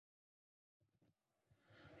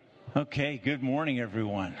Okay, good morning,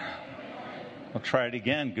 everyone. I'll try it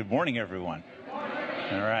again. Good morning, everyone. All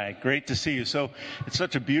right, great to see you. So it's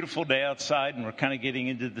such a beautiful day outside, and we're kind of getting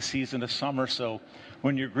into the season of summer. So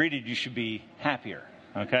when you're greeted, you should be happier,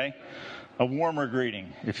 okay? A warmer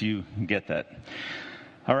greeting, if you get that.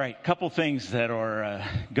 All right, a couple things that are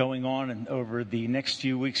going on over the next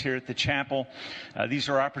few weeks here at the chapel. These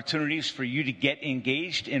are opportunities for you to get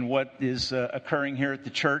engaged in what is occurring here at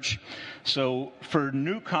the church. So for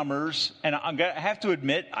newcomers, and I have to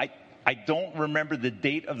admit, I don't remember the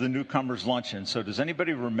date of the newcomers luncheon. So does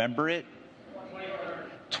anybody remember it?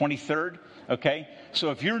 23rd? Okay.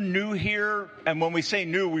 So if you're new here, and when we say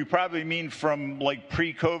new, we probably mean from like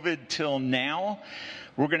pre-COVID till now.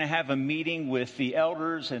 We're going to have a meeting with the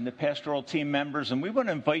elders and the pastoral team members, and we want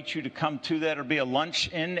to invite you to come to that. It'll be a lunch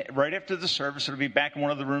in right after the service. It'll be back in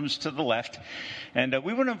one of the rooms to the left. And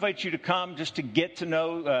we want to invite you to come just to get to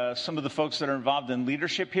know some of the folks that are involved in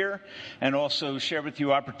leadership here, and also share with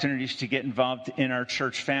you opportunities to get involved in our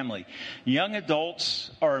church family. Young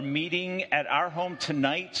adults are meeting at our home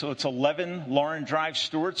tonight, so it's 11 Lauren Drive,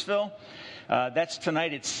 Stewartsville. That's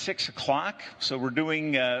tonight at 6 o'clock. So we're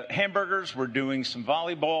doing hamburgers. We're doing some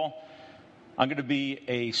volleyball. I'm going to be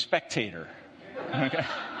a spectator. Okay?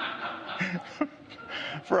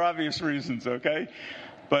 For obvious reasons, okay?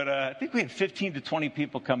 But I think we had 15 to 20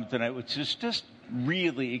 people coming tonight, which is just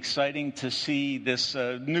really exciting to see this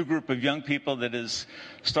new group of young people that is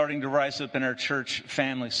starting to rise up in our church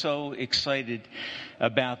family. So excited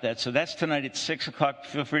about that. So that's tonight at 6 o'clock.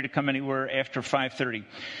 Feel free to come anywhere after 5:30.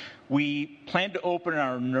 We plan to open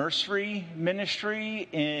our nursery ministry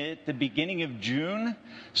at the beginning of June.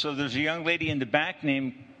 So there's a young lady in the back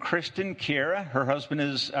named Kristen Kiera. Her husband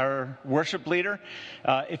is our worship leader.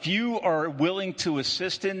 If you are willing to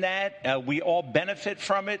assist in that, we all benefit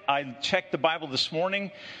from it. I checked the Bible this morning.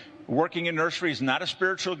 Working in nursery is not a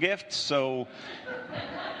spiritual gift. So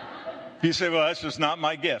you say, well, that's just not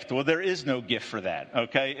my gift. Well, there is no gift for that,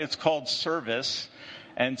 okay? It's called service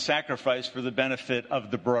and sacrifice for the benefit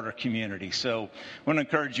of the broader community. So I want to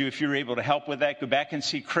encourage you, if you're able to help with that, go back and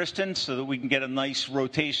see Kristen so that we can get a nice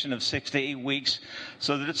rotation of 6 to 8 weeks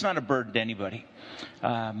so that it's not a burden to anybody.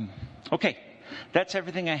 Okay, that's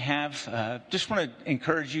everything I have. Just want to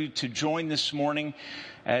encourage you to join this morning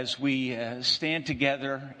as we stand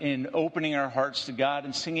together in opening our hearts to God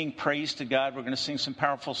and singing praise to God. We're going to sing some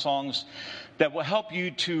powerful songs that will help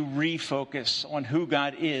you to refocus on who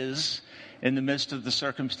God is in the midst of the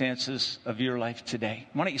circumstances of your life today.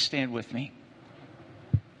 Why don't you stand with me?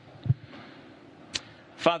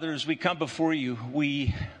 Father, as we come before you,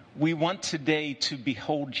 we want today to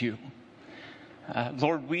behold you.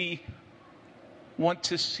 Lord, we want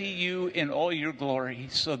to see you in all your glory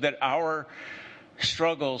so that our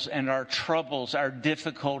struggles and our troubles, our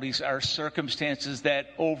difficulties, our circumstances that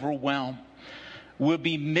overwhelm will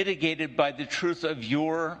be mitigated by the truth of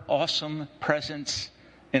your awesome presence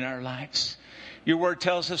in our lives. Your word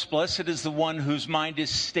tells us, blessed is the one whose mind is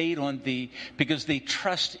stayed on thee because they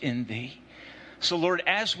trust in thee. So Lord,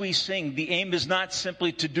 as we sing, the aim is not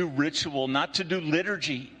simply to do ritual, not to do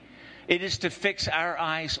liturgy. It is to fix our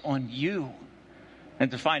eyes on you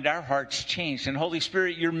and to find our hearts changed. And Holy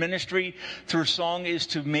Spirit, your ministry through song is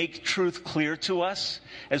to make truth clear to us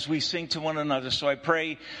as we sing to one another. So I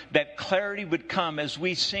pray that clarity would come as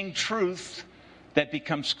we sing truth that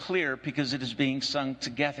becomes clear because it is being sung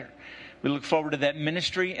together. We look forward to that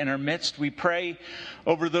ministry in our midst. We pray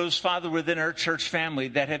over those, Father, within our church family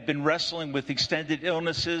that have been wrestling with extended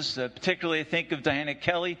illnesses, particularly I think of Diana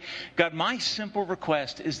Kelly. God, my simple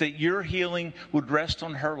request is that your healing would rest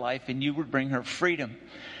on her life and you would bring her freedom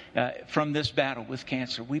from this battle with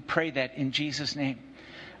cancer. We pray that in Jesus' name.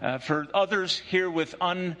 For others here with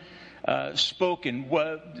spoken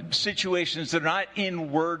situations that are not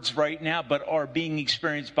in words right now but are being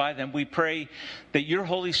experienced by them, we pray that your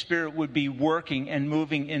Holy Spirit would be working and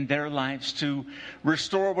moving in their lives to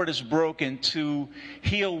restore what is broken, to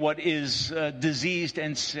heal what is diseased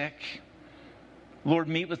and sick. Lord,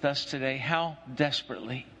 meet with us today. How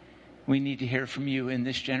desperately we need to hear from you in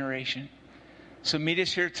this generation. So meet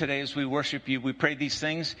us here today as we worship you. We pray these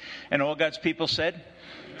things, and all God's people said,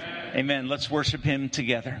 Amen. Amen. Let's worship him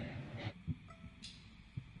together.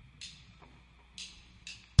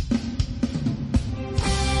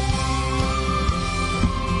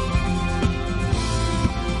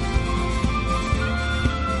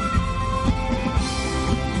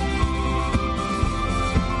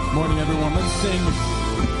 Morning, everyone. Let's sing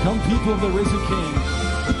Come People of the Risen King.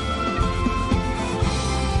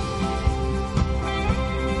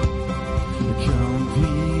 Come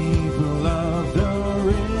people of the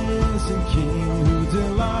risen King who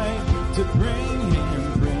delight to bring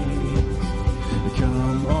him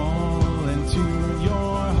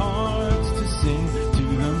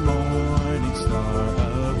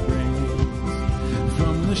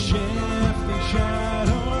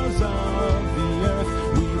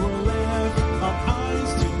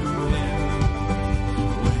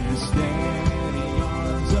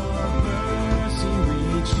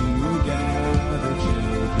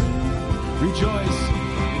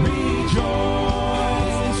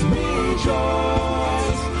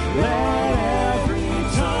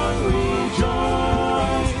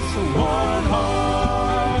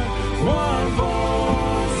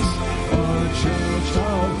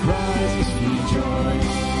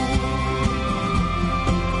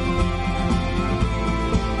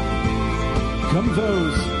Come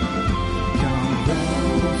those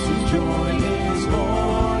who join His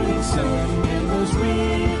morning sun and those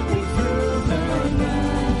weeping through the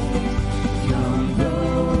night. Come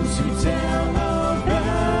those who tell of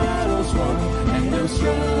battles won and those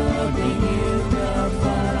struggling in the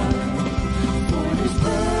fight. For His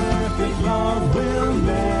perfect love will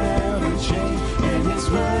never change and His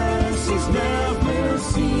mercies never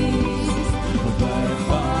cease. But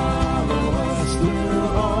follow us through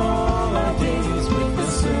all our days with the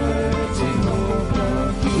certain hope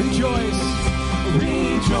of peace. rejoice.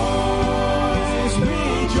 Rejoice,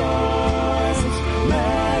 rejoice,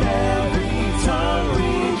 let every tongue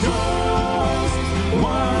rejoice.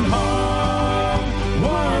 One heart,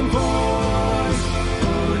 one voice,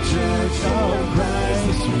 oh Church of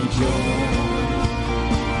Christ, rejoice.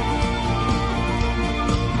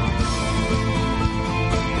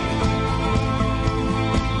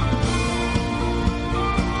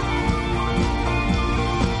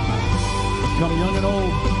 Come young and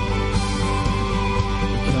old.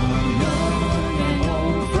 Come young and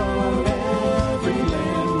old from every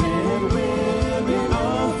land, men, women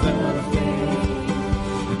of the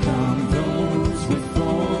faith. Come those with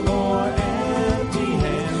full or empty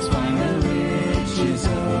hands, find the riches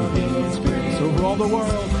of His grace. Over all the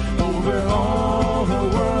world. Over all the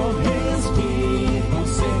world, His people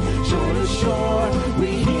sing. Shore to shore, we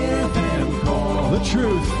hear them call. The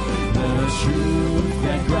truth. The truth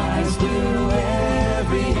that cries through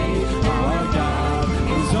every age. Our God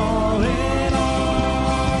is all in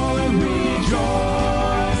all. And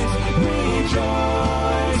rejoice,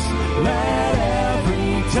 rejoice. Let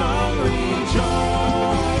every tongue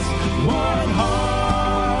rejoice. One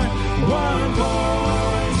heart, one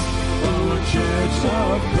voice. Oh, Church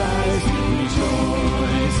of Christ,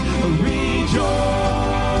 rejoice,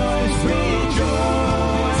 rejoice,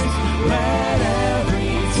 rejoice. Let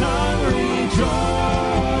every tongue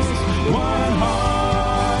rejoice. One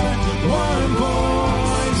heart, one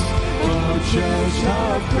voice. Oh, Church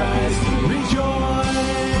of Christ, rejoice.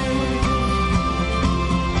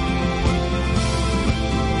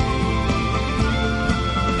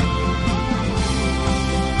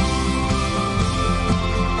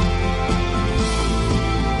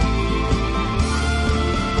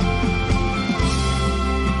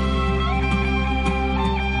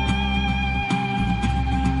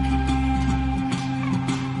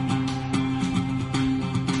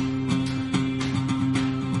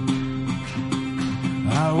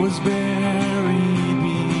 I was buried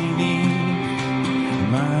beneath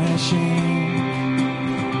my shame,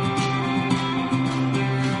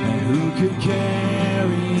 and who could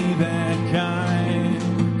carry that kind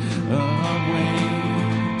of weight?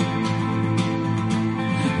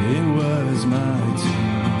 It was my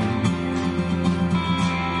tomb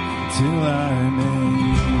till I met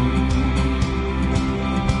you.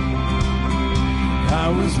 I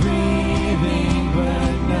was breathing,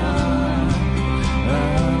 but not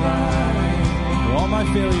alive. All my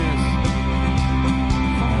failures.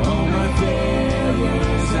 All my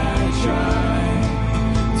failures I tried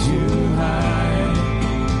to hide.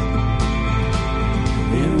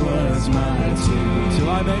 It was my tomb Till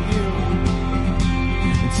I met you.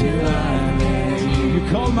 till I met you. You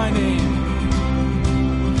called my name.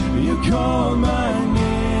 You called my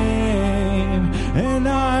name, and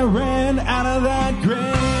I ran out of that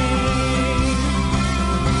grave,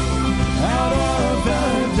 out of the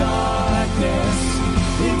darkness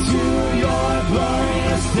into your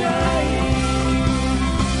glorious day.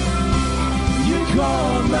 You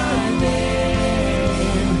called my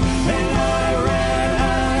name, and I ran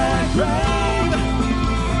out of that grave,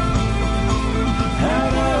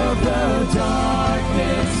 out of the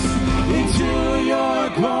darkness into your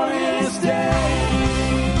glorious day.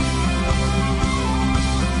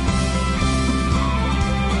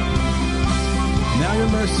 Now your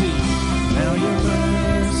mercy. Now your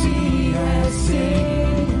mercy has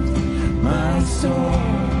saved my soul.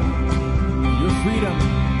 Your freedom.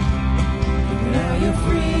 Now your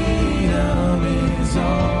freedom is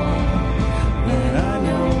all that I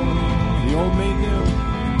know. The old made new.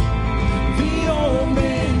 The old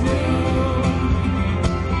made new.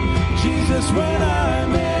 Jesus, when I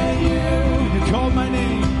met you, You called my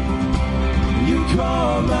name. you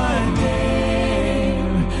called my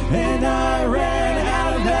name, and I ran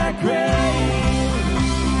out of that grave,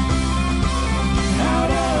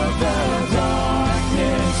 out of the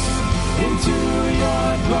darkness into your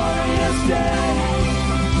glorious day.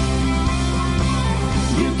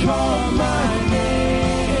 You called my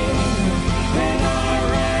name, and I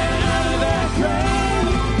ran out of that grave,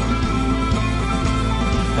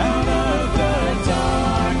 out of the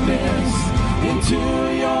darkness into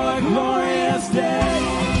your glorious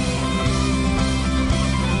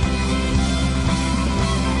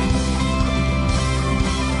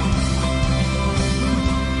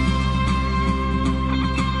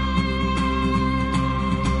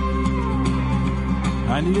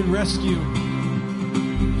I needed rescue.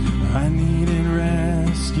 I needed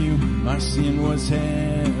rescue. My sin was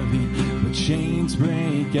heavy, but chains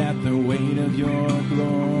break at the weight of your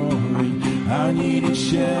glory. I needed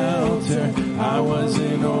shelter. I was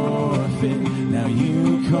an orphan. Now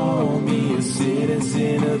you call me a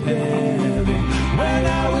citizen of heaven. When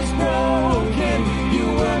I was broken, you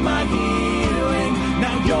were my healing.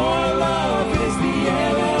 Now your love is the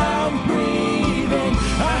air that I'm breathing.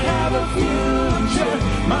 I have a future.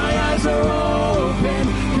 My eyes are open.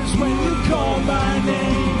 'Cause when you called my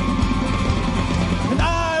name, and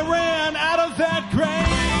I ran out of that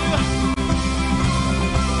grave,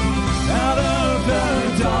 out of the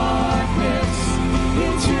darkness,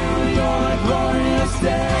 into your glorious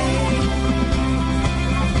day.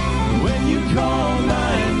 When you called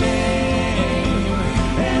my name,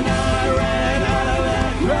 and I ran out of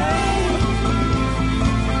that grave,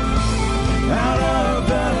 out of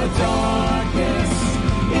the darkness,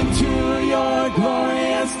 into your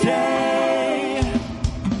glorious day.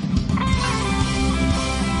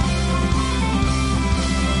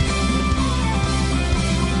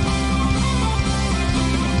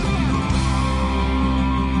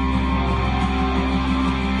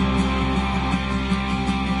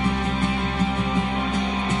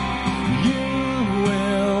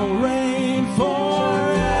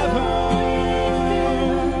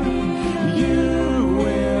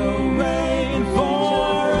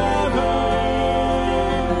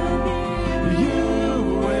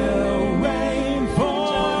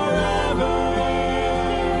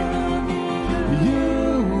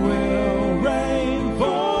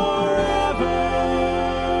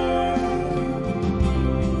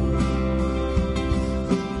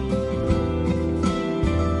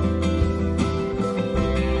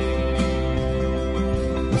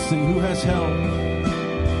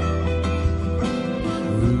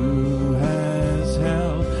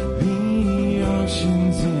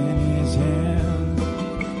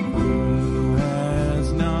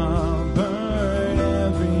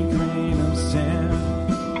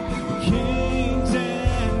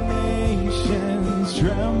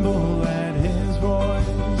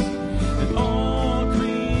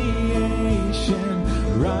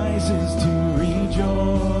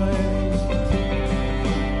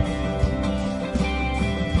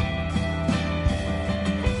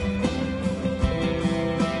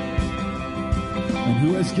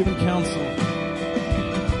 Given counsel.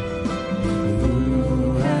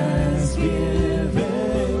 Who has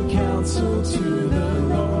given counsel to the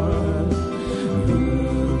Lord?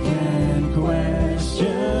 Who can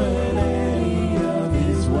question any of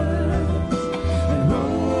his words? And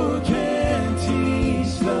who can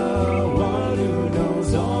teach the one who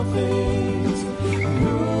knows all things? And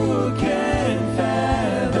who can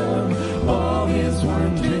fathom all his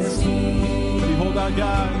wondrous deeds? Behold our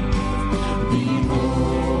God.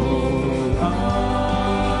 Behold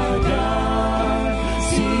our God,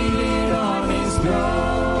 seated on his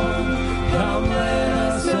throne. Come, let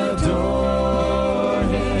us adore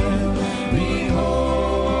him.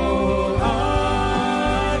 Behold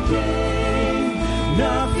our King,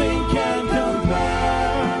 nothing can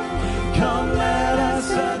compare. Come, let us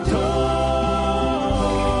adore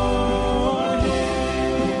him.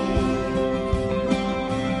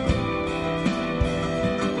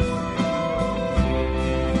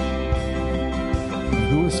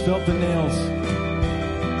 Who has felt the nails?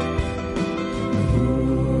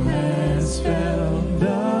 Who has felt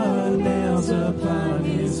the nails upon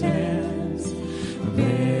his hands,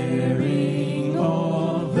 bearing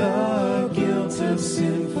all the guilt of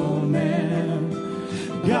sinful man?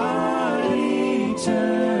 God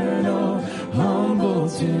eternal, humble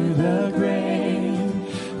to the grave,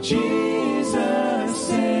 Jesus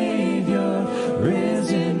Savior,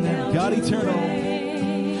 risen now. God eternal.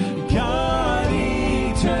 God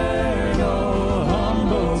eternal,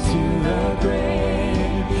 humble to the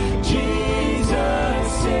grave,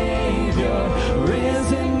 Jesus Savior,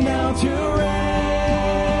 risen now to reign.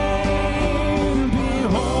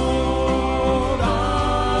 Behold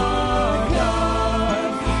our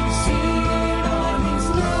God, seated on his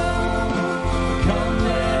throne. Come,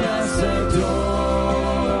 let us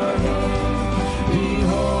adore him.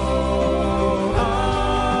 Behold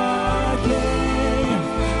our King,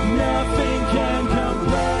 nothing can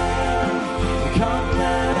compare. Come,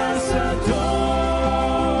 let us adore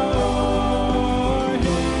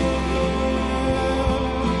him.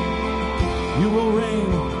 You will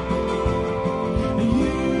reign.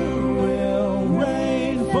 You will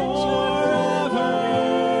reign forever.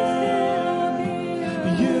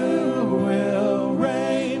 You will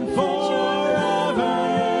reign forever.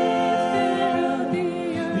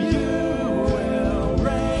 You will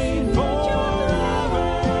reign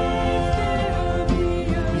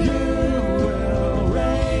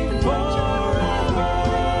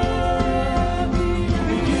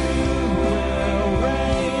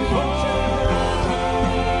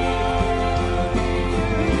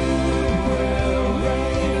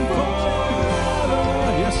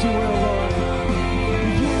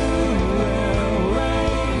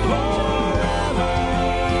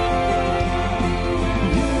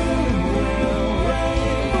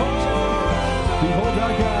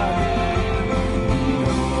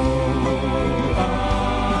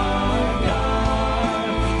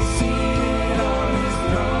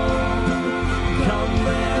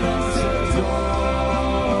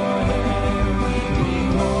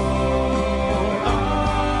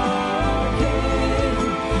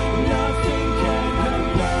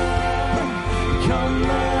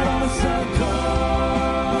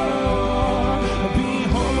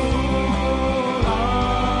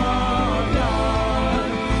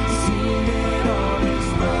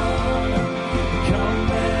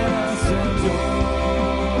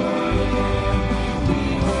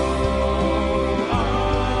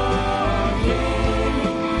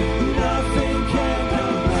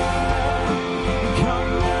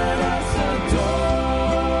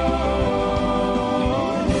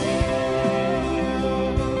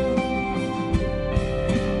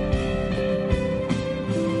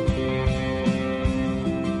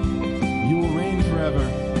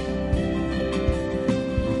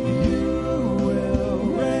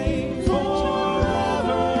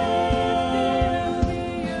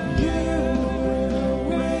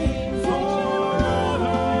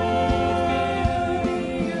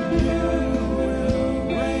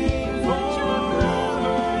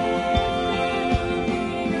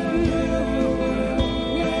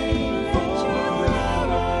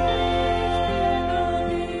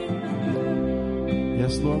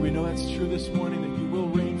Yes, Lord, we know that's true this morning, that you will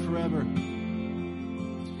reign forever.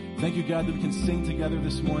 Thank you, God, that we can sing together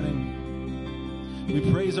this morning.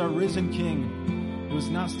 We praise our risen King, who is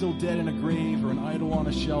not still dead in a grave or an idol on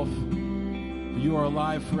a shelf, but you are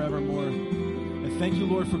alive forevermore. And thank you,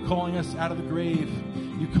 Lord, for calling us out of the grave.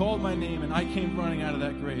 You called my name, and I came running out of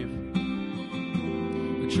that grave.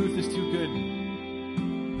 The truth is too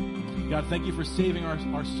good. God, thank you for saving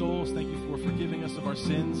our souls. Thank you for forgiving us of our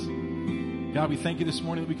sins. God, we thank you this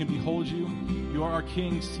morning that we can behold you. You are our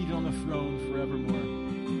King, seated on the throne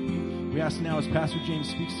forevermore. We ask now, as Pastor James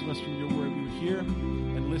speaks to us from your word, we would hear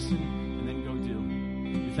and listen and then go do.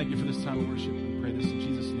 We thank you for this time of worship. We pray this in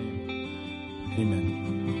Jesus' name.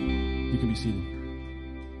 Amen. You can be seated.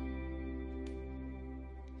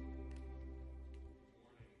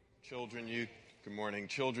 Good morning.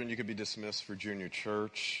 Children, you could be dismissed for junior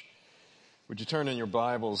church. Would you turn in your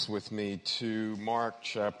Bibles with me to Mark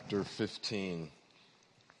chapter 15?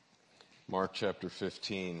 Mark chapter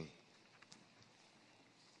 15.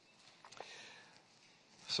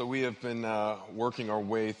 So we have been working our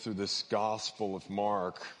way through this Gospel of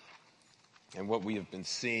Mark, and what we have been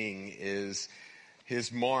seeing is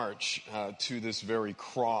his march to this very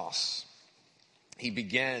cross. He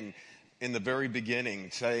began in the very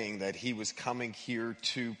beginning saying that he was coming here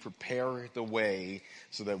to prepare the way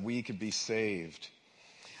so that we could be saved.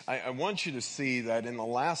 I want you to see that in the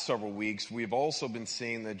last several weeks, we've also been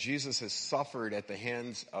seeing that Jesus has suffered at the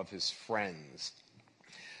hands of his friends.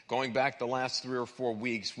 Going back the last 3 or 4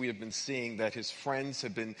 weeks, we have been seeing that his friends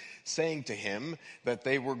have been saying to him that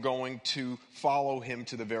they were going to follow him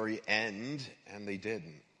to the very end, and they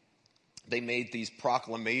didn't. They made these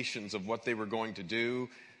proclamations of what they were going to do,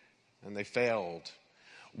 and they failed.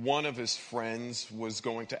 One of his friends was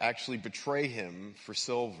going to actually betray him for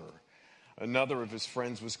silver. Another of his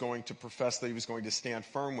friends was going to profess that he was going to stand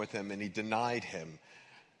firm with him, and he denied him.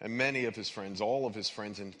 And many of his friends, all of his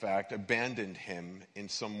friends, in fact, abandoned him in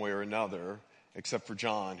some way or another, except for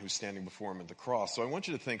John, who's standing before him at the cross. So I want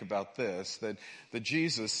you to think about this, that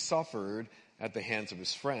Jesus suffered at the hands of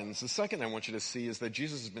his friends. The second I want you to see is that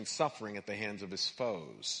Jesus has been suffering at the hands of his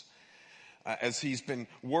foes. As he's been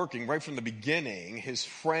working right from the beginning, his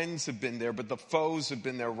friends have been there, but the foes have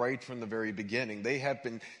been there right from the very beginning. They have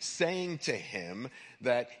been saying to him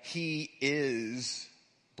that he is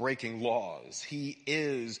breaking laws. He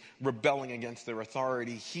is rebelling against their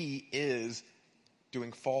authority. He is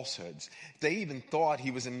doing falsehoods. They even thought he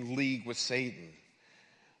was in league with Satan.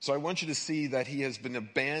 So I want you to see that he has been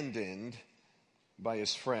abandoned by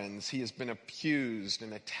his friends. He has been accused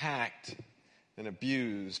and attacked and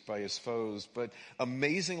abused by his foes. But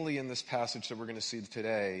amazingly, in this passage that we're going to see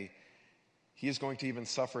today, he is going to even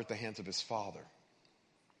suffer at the hands of his Father.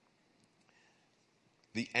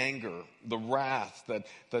 The anger, the wrath that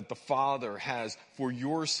the Father has for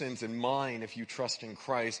your sins and mine if you trust in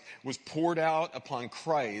Christ was poured out upon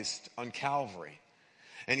Christ on Calvary.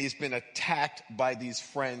 And he's been attacked by these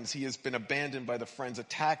friends. He has been abandoned by the friends,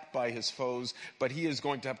 attacked by his foes. But he is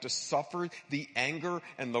going to have to suffer the anger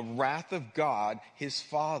and the wrath of God, his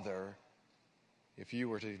Father, if you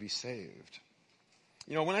were to be saved.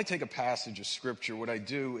 You know, when I take a passage of Scripture, what I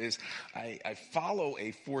do is I follow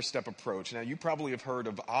a 4-step approach. Now, you probably have heard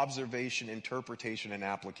of observation, interpretation, and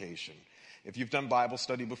application. If you've done Bible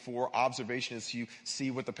study before, observation is you see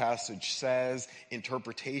what the passage says.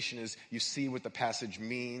 Interpretation is you see what the passage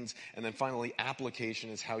means. And then finally, application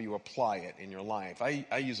is how you apply it in your life.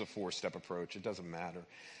 I use a 4-step approach. It doesn't matter.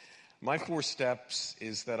 My 4 steps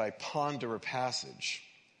is that I ponder a passage.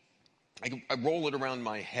 I roll it around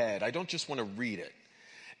my head. I don't just want to read it.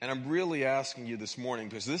 And I'm really asking you this morning,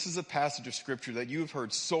 because this is a passage of Scripture that you've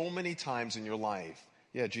heard so many times in your life.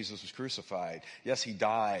 Yeah, Jesus was crucified. Yes, he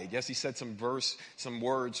died. Yes, he said some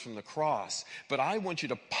words from the cross. But I want you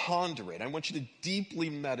to ponder it. I want you to deeply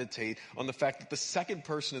meditate on the fact that the second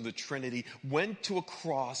person of the Trinity went to a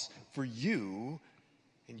cross for you,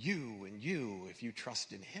 and you, if you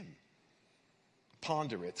trust in him.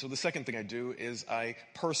 Ponder it. So the second thing I do is I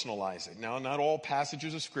personalize it. Now, not all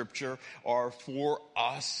passages of Scripture are for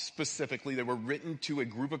us specifically. They were written to a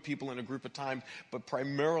group of people in a group of time, but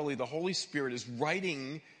primarily the Holy Spirit is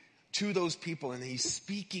writing to those people and he's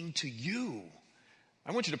speaking to you.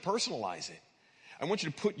 I want you to personalize it. I want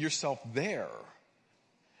you to put yourself there.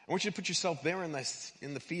 I want you to put yourself there in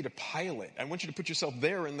the feet of Pilate. I want you to put yourself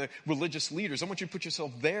there in the religious leaders. I want you to put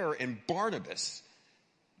yourself there in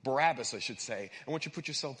Barabbas, I should say. I want you to put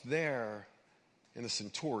yourself there in the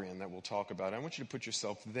centurion that we'll talk about. I want you to put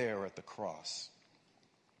yourself there at the cross.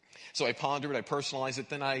 So I ponder it, I personalize it,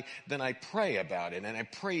 then I pray about it, and I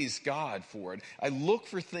praise God for it. I look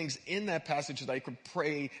for things in that passage that I could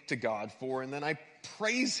pray to God for, and then I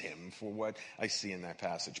praise Him for what I see in that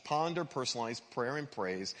passage. Ponder, personalize, prayer and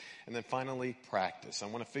praise, and then finally practice. I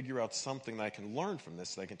want to figure out something that I can learn from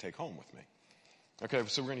this that I can take home with me. Okay,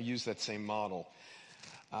 so we're going to use that same model.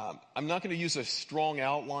 I'm not going to use a strong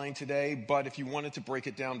outline today, but if you wanted to break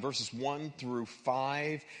it down, verses 1 through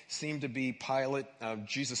 5 seem to be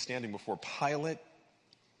Jesus standing before Pilate.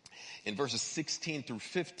 In verses 16 through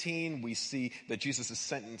 15, we see that Jesus is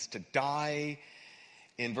sentenced to die.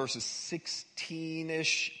 In verses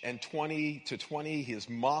 16-ish and 20 to 20, he is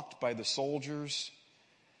mocked by the soldiers.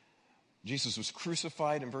 Jesus was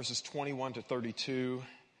crucified in verses 21 to 32.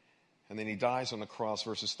 And then he dies on the cross,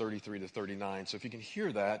 verses 33 to 39. So if you can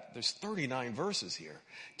hear that, there's 39 verses here.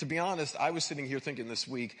 To be honest, I was sitting here thinking this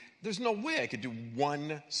week, there's no way I could do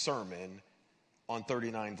one sermon on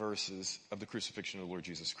 39 verses of the crucifixion of the Lord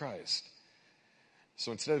Jesus Christ.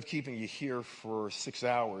 So instead of keeping you here for 6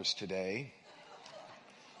 hours today,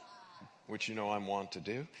 which you know I want to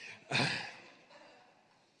do,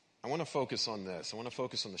 I want to focus on this. I want to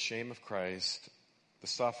focus on the shame of Christ, the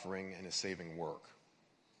suffering, and His saving work.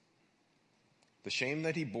 The shame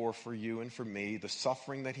that He bore for you and for me, the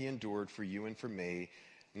suffering that He endured for you and for me,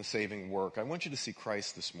 and the saving work. I want you to see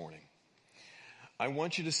Christ this morning. I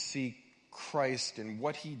want you to see Christ in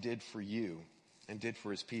what He did for you and did for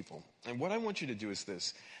His people. And what I want you to do is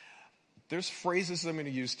this. There's phrases I'm going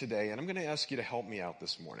to use today, and I'm going to ask you to help me out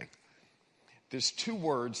this morning. There's 2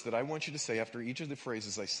 words that I want you to say after each of the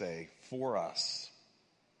phrases I say, for us.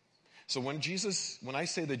 So when I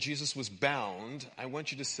say that Jesus was bound, I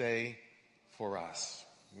want you to say, for us,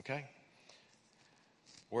 okay?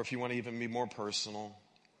 Or if you want to even be more personal,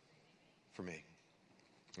 for me.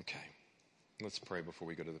 Okay, let's pray before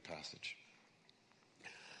we go to the passage.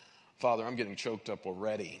 Father, I'm getting choked up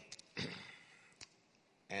already.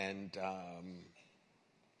 And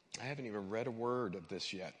I haven't even read a word of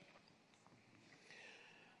this yet.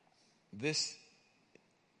 This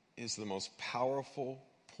is the most powerful,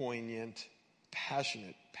 poignant,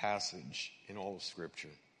 passionate passage in all of Scripture.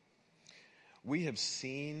 We have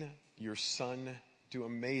seen your Son do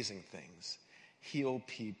amazing things, heal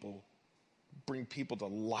people, bring people to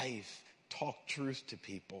life, talk truth to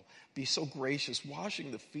people, be so gracious,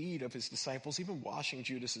 washing the feet of His disciples, even washing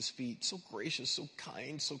Judas's feet, so gracious, so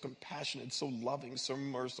kind, so compassionate, so loving, so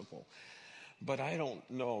merciful. But I don't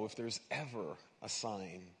know if there's ever a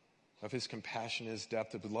sign of His compassion, His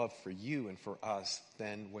depth of love for you and for us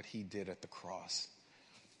than what He did at the cross.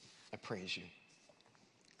 I praise you.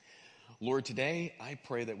 Lord, today I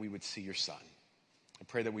pray that we would see your Son. I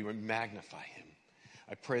pray that we would magnify Him.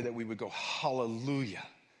 I pray that we would go, hallelujah,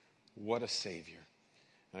 what a Savior.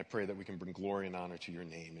 And I pray that we can bring glory and honor to your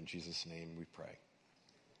name. In Jesus' name we pray.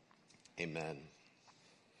 Amen.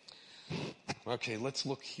 Okay, let's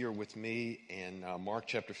look here with me in Mark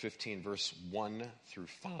chapter 15, verse 1 through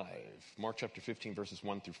 5. Mark chapter 15, verses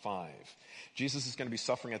 1 through 5. Jesus is going to be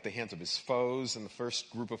suffering at the hands of His foes, and the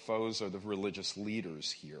first group of foes are the religious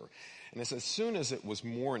leaders here. And it says, as soon as it was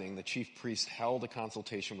morning, the chief priests held a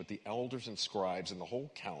consultation with the elders and scribes and the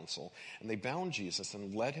whole council, and they bound Jesus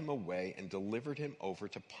and led Him away and delivered Him over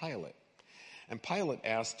to Pilate. And Pilate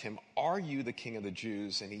asked Him, are you the king of the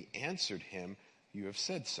Jews? And He answered him, you have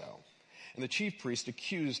said so. And the chief priest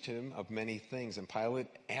accused Him of many things. And Pilate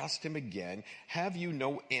asked Him again, have you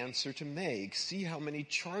no answer to make? See how many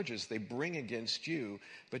charges they bring against you.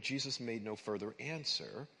 But Jesus made no further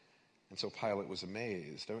answer. And so Pilate was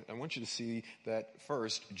amazed. I want you to see that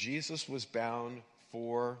first, Jesus was bound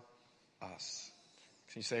for us.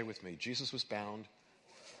 Can you say it with me? Jesus was bound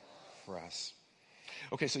for us.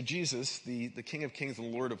 Okay, so Jesus, the King of Kings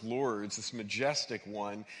and Lord of Lords, this majestic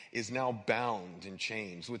one, is now bound in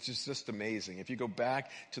chains, which is just amazing. If you go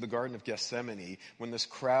back to the Garden of Gethsemane, when this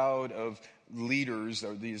crowd of leaders,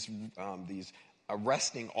 or these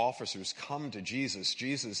arresting officers come to Jesus,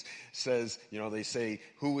 Jesus says, they say,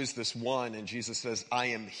 who is this one? And Jesus says, I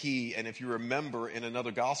am he. And if you remember in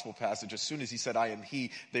another gospel passage, as soon as he said, I am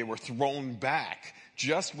he, they were thrown back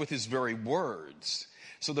just with his very words.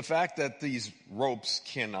 So the fact that these ropes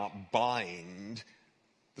cannot bind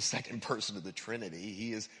the second person of the Trinity,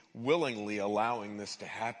 he is willingly allowing this to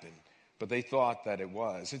happen. But they thought that it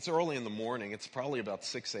was. It's early in the morning. It's probably about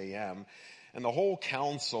 6 a.m. And the whole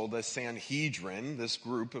council, the Sanhedrin, this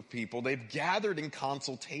group of people, they've gathered in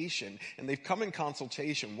consultation. And they've come in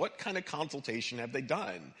consultation. What kind of consultation have they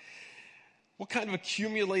done? What kind of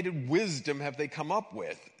accumulated wisdom have they come up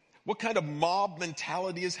with? What kind of mob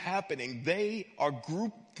mentality is happening? They are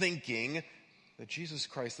group thinking that Jesus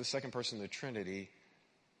Christ, the second person of the Trinity,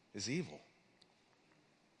 is evil.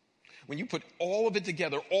 When you put all of it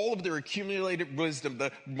together, all of their accumulated wisdom,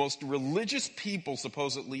 the most religious people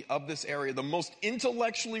supposedly of this area, the most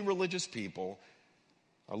intellectually religious people,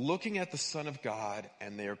 are looking at the Son of God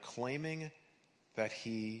and they're claiming that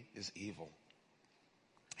he is evil.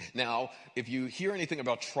 Now, if you hear anything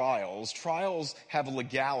about trials, trials have a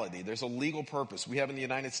legality. There's a legal purpose. We have in the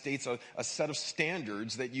United States a set of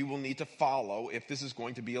standards that you will need to follow if this is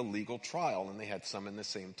going to be a legal trial, and they had some in the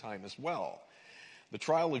same time as well. The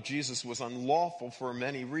trial of Jesus was unlawful for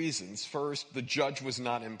many reasons. First, the judge was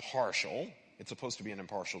not impartial. It's supposed to be an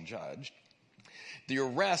impartial judge. The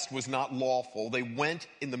arrest was not lawful. They went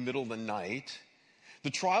in the middle of the night. The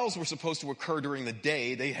trials were supposed to occur during the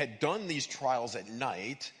day. They had done these trials at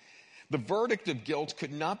night. The verdict of guilt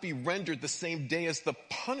could not be rendered the same day as the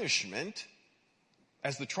punishment,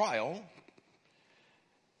 as the trial.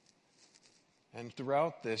 And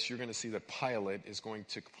throughout this, you're going to see that Pilate is going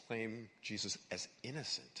to claim Jesus as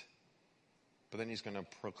innocent. But then he's going to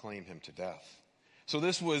proclaim him to death. So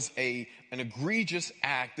this was an egregious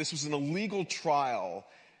act. This was an illegal trial.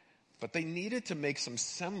 But they needed to make some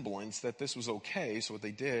semblance that this was okay. So what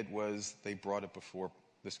they did was they brought it before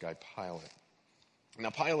this guy Pilate. Now,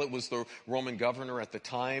 Pilate was the Roman governor at the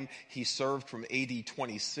time. He served from AD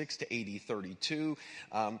 26 to AD 32.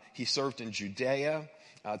 He served in Judea.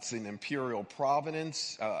 It's an imperial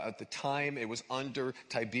province. At the time, it was under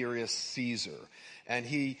Tiberius Caesar. And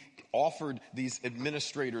he offered these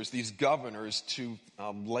administrators, these governors, to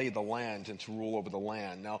lay the land and to rule over the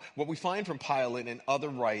land. Now, what we find from Pilate in other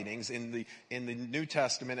writings, in the New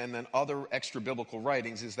Testament and then other extra-biblical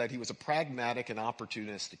writings, is that he was a pragmatic and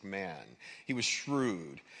opportunistic man. He was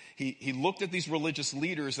shrewd. He looked at these religious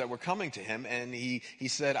leaders that were coming to him, and he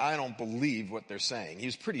said, I don't believe what they're saying. He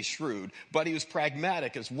was pretty shrewd, but he was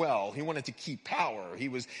pragmatic as well. He wanted to keep power. He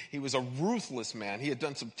was a ruthless man. He had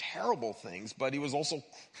done some terrible things, but he was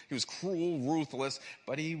cruel, ruthless,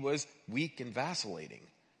 but he was weak and vacillating,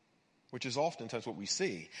 which is oftentimes what we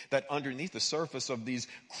see, that underneath the surface of these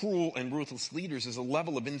cruel and ruthless leaders is a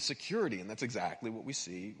level of insecurity, and that's exactly what we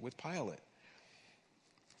see with Pilate.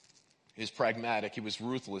 He was pragmatic, he was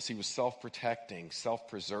ruthless, he was self-protecting,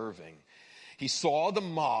 self-preserving. He saw the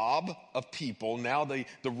mob of people, now the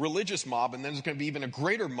religious mob, and then there's going to be even a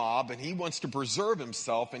greater mob, and he wants to preserve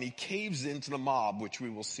himself, and he caves into the mob, which we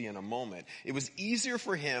will see in a moment. It was easier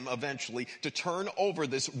for him eventually to turn over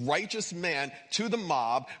this righteous man to the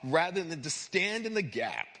mob rather than to stand in the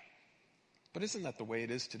gap. But isn't that the way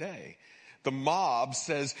it is today? The mob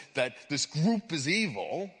says that this group is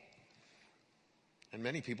evil, and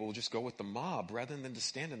many people will just go with the mob rather than to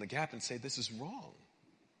stand in the gap and say this is wrong.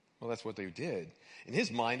 Well, that's what they did. In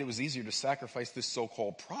his mind, it was easier to sacrifice this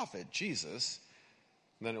so-called prophet, Jesus,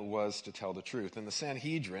 than it was to tell the truth. And the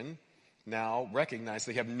Sanhedrin now recognize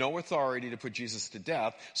they have no authority to put Jesus to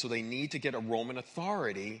death, so they need to get a Roman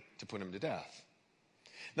authority to put him to death.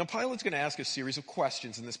 Now, Pilate's going to ask a series of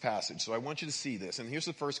questions in this passage, so I want you to see this. And here's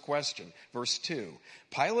the first question, verse 2.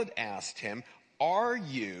 Pilate asked him, "Are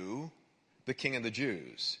you the king of the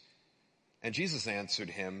Jews?" And Jesus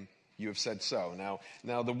answered him, "You have said so."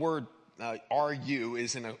 Now the word "are you"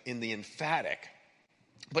 is in the emphatic,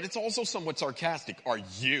 but it's also somewhat sarcastic. Are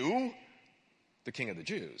you the king of the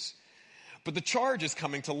Jews? But the charge is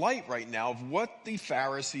coming to light right now of what the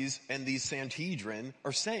Pharisees and these Sanhedrin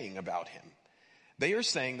are saying about him. They are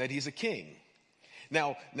saying that he's a king.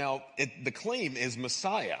 Now the claim is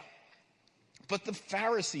Messiah. But the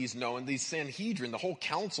Pharisees know, and the Sanhedrin, the whole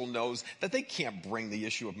council knows, that they can't bring the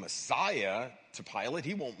issue of Messiah to Pilate.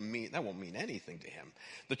 That won't mean anything to him.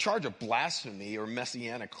 The charge of blasphemy or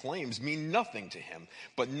messianic claims mean nothing to him.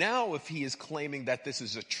 But now if he is claiming that this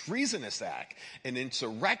is a treasonous act, an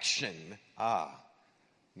insurrection,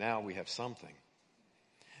 now we have something.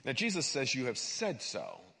 Now Jesus says, "You have said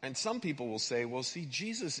so." And some people will say, well, see,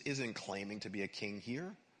 Jesus isn't claiming to be a king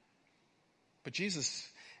here. But Jesus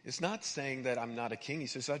is not saying that I'm not a king. He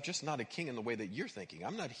says, I'm just not a king in the way that you're thinking.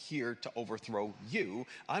 I'm not here to overthrow you.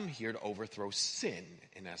 I'm here to overthrow sin,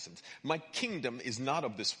 in essence. My kingdom is not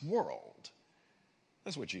of this world.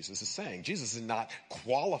 That's what Jesus is saying. Jesus is not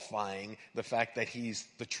qualifying the fact that he's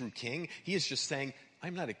the true king. He is just saying,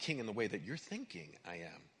 I'm not a king in the way that you're thinking I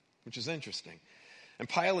am, which is interesting. And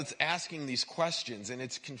Pilate's asking these questions, and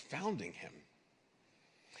it's confounding him.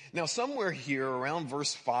 Now, somewhere here around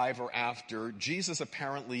verse 5 or after, Jesus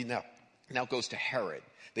apparently now goes to Herod.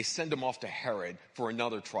 They send him off to Herod for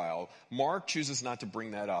another trial. Mark chooses not to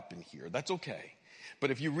bring that up in here. That's okay.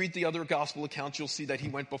 But if you read the other gospel accounts, you'll see that he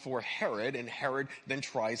went before Herod, and Herod then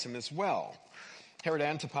tries him as well. Herod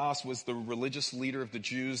Antipas was the religious leader of the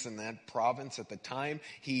Jews in that province at the time.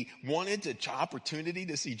 He wanted an opportunity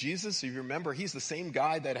to see Jesus. If you remember, he's the same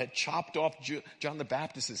guy that had chopped off John the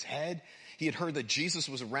Baptist's head. He had heard that Jesus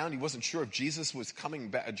was around. He wasn't sure if Jesus was coming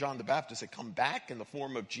back. John the Baptist had come back in the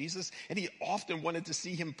form of Jesus. And he often wanted to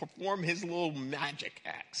see him perform his little magic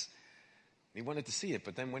acts. He wanted to see it.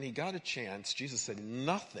 But then when he got a chance, Jesus said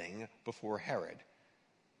nothing before Herod.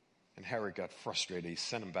 And Herod got frustrated. He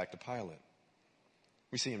sent him back to Pilate.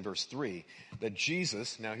 We see in verse 3 that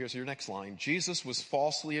Jesus, now here's your next line, Jesus was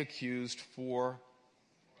falsely accused for,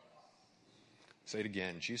 say it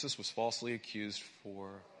again, Jesus was falsely accused for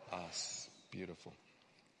us. Beautiful.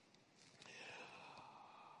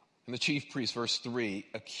 And the chief priest, verse 3,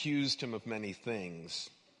 accused him of many things.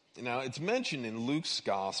 Now, it's mentioned in Luke's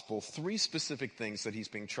gospel 3 specific things that he's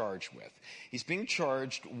being charged with. He's being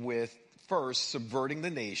charged with, first, subverting the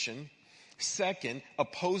nation. Second,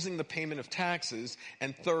 opposing the payment of taxes.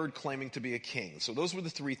 And third, claiming to be a king. So those were the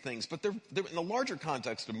 3 things. But they're in the larger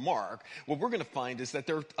context of Mark, what we're going to find is that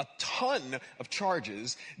there are a ton of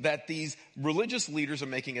charges that these religious leaders are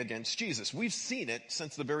making against Jesus. We've seen it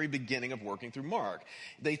since the very beginning of working through Mark.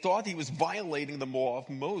 They thought he was violating the law of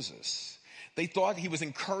Moses. They thought he was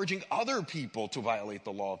encouraging other people to violate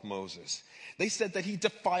the law of Moses. They said that he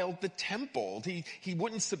defiled the temple. He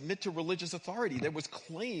wouldn't submit to religious authority. There was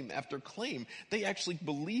claim after claim. They actually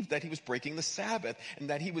believed that he was breaking the Sabbath and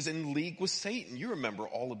that he was in league with Satan. You remember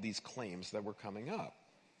all of these claims that were coming up.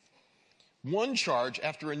 One charge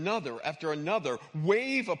after another,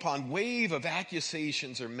 wave upon wave of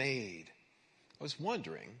accusations are made. I was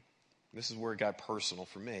wondering, this is where it got personal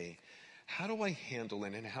for me, how do I handle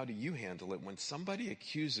it and how do you handle it when somebody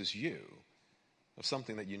accuses you of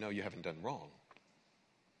something that you know you haven't done wrong?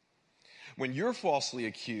 When you're falsely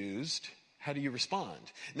accused, how do you respond?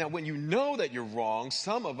 Now, when you know that you're wrong,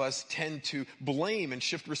 some of us tend to blame and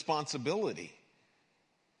shift responsibility.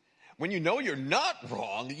 When you know you're not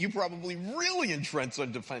wrong, you probably really entrench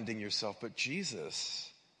on defending yourself, but Jesus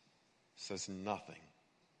says nothing.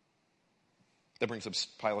 That brings up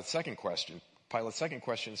Pilate's second question. Pilate's second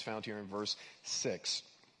question is found here in verse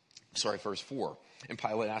 4. And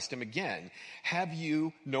Pilate asked him again, have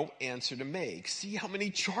you no answer to make? See how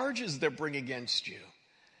many charges they're bringing against you.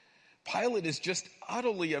 Pilate is just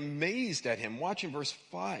utterly amazed at him. Watch in verse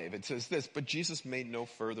 5. It says this, but Jesus made no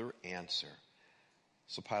further answer.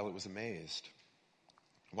 So Pilate was amazed.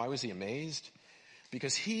 Why was he amazed?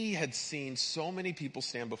 Because he had seen so many people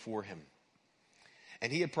stand before him. And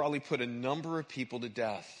he had probably put a number of people to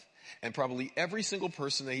death. And probably every single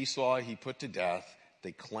person that he saw he put to death,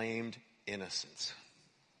 they claimed innocence.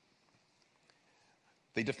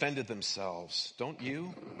 They defended themselves. Don't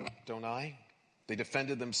you? Don't I? They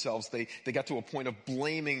defended themselves. They got to a point of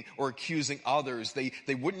blaming or accusing others. They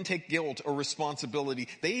wouldn't take guilt or responsibility.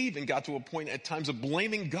 They even got to a point at times of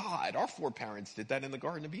blaming God. Our foreparents did that in the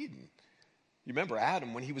Garden of Eden. You remember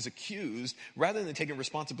Adam, when he was accused, rather than taking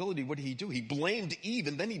responsibility, what did he do? He blamed Eve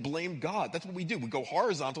and then he blamed God. That's what we do. We go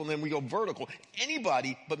horizontal and then we go vertical.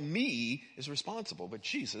 Anybody but me is responsible. But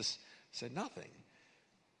Jesus said nothing.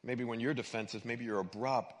 Maybe when you're defensive, maybe you're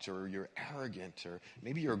abrupt or you're arrogant or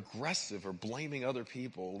maybe you're aggressive or blaming other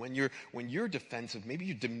people. When you're defensive, maybe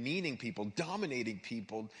you're demeaning people, dominating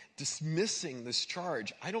people, dismissing this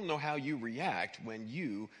charge. I don't know how you react when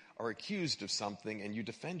you are accused of something and you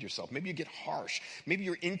defend yourself. Maybe you get harsh. Maybe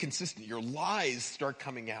you're inconsistent. Your lies start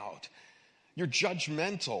coming out. You're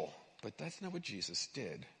judgmental. But that's not what Jesus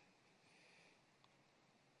did.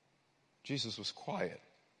 Jesus was quiet.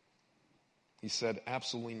 He said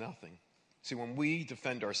absolutely nothing. See, when we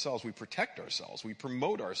defend ourselves, we protect ourselves, we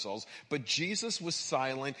promote ourselves. But Jesus was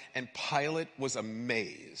silent and Pilate was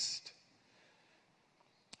amazed.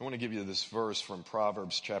 I want to give you this verse from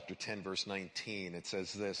Proverbs chapter 10, verse 19. It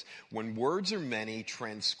says this, when words are many,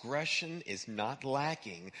 transgression is not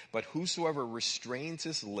lacking, but whosoever restrains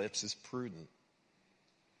his lips is prudent.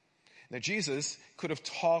 Now, Jesus could have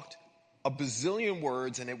talked a bazillion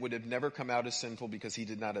words and it would have never come out as sinful because he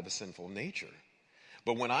did not have a sinful nature.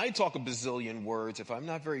 But when I talk a bazillion words, if I'm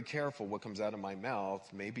not very careful, what comes out of my mouth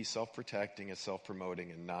may be self-protecting and self-promoting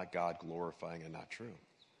and not God glorifying and not true.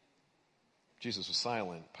 Jesus was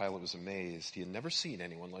silent. Pilate was amazed. He had never seen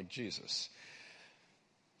anyone like Jesus.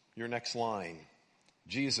 Your next line.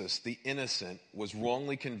 Jesus, the innocent, was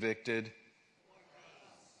wrongly convicted.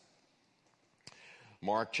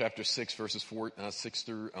 Mark chapter 6, verses 6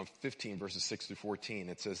 through 15, verses 6 through 14.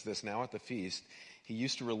 It says this, now at the feast, he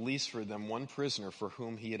used to release for them one prisoner for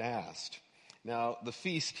whom he had asked. Now, the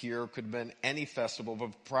feast here could have been any festival,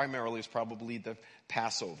 but primarily it's probably the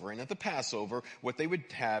Passover. And at the Passover, what they would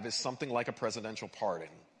have is something like a presidential pardon.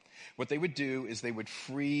 What they would do is they would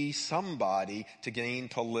free somebody to gain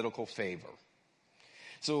political favor.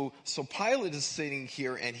 So Pilate is sitting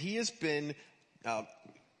here, and he has been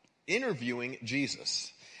interviewing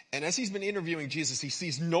Jesus. And as he's been interviewing Jesus, he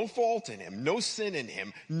sees no fault in him, no sin in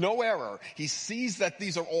him, no error. He sees that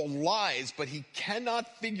these are all lies, but he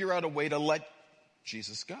cannot figure out a way to let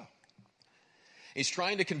Jesus go. He's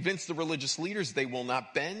trying to convince the religious leaders they will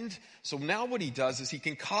not bend. So now what he does is he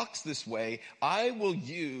concocts this way: I will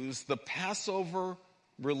use the Passover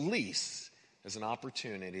release as an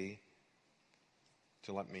opportunity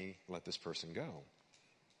to let this person go.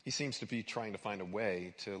 He seems to be trying to find a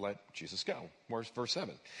way to let Jesus go. Verse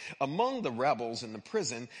 7. Among the rebels in the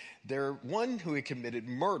prison, one who had committed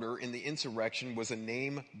murder in the insurrection was a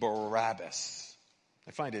name Barabbas.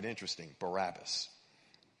 I find it interesting, Barabbas.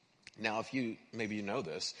 Now, maybe you know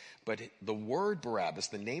this, but the word Barabbas,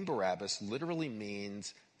 the name Barabbas, literally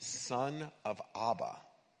means son of Abba.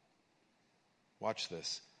 Watch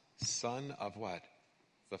this. Son of what?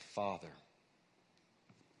 The Father.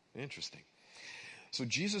 Interesting. So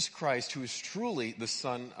Jesus Christ, who is truly the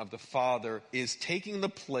Son of the Father, is taking the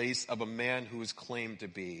place of a man who is claimed to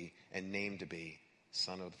be and named to be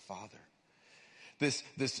Son of the Father.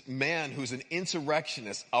 This man who's an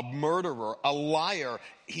insurrectionist, a murderer, a liar,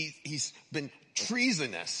 he's been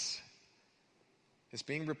treasonous, is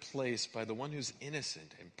being replaced by the one who's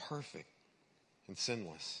innocent and perfect and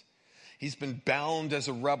sinless. He's been bound as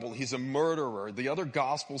a rebel. He's a murderer. The other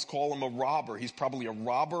gospels call him a robber. He's probably a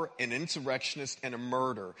robber, an insurrectionist, and a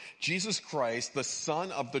murderer. Jesus Christ, the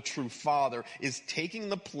Son of the true Father, is taking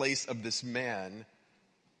the place of this man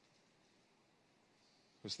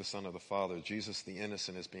who's the Son of the Father. Jesus, the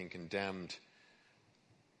innocent, is being condemned.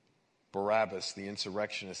 Barabbas, the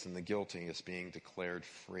insurrectionist and the guilty, is being declared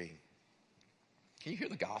free. Can you hear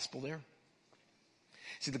the gospel there?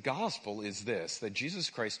 See, the gospel is this, that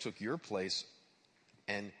Jesus Christ took your place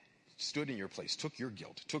and stood in your place, took your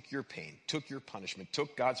guilt, took your pain, took your punishment,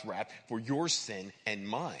 took God's wrath for your sin and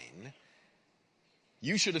mine.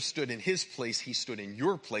 You should have stood in his place. He stood in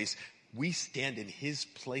your place. We stand in his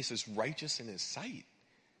place as righteous in his sight.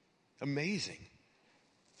 Amazing.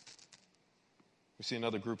 We see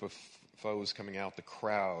another group of foes coming out, the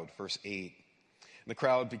crowd, verse 8. And the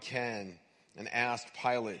crowd began and asked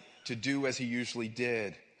Pilate to do as he usually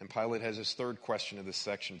did. And Pilate has his third question of this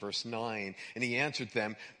section, verse 9. And he answered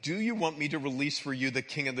them, "Do you want me to release for you the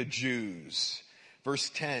King of the Jews?"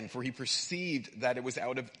 Verse 10, for he perceived that it was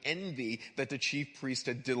out of envy that the chief priest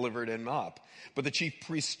had delivered him up. But the chief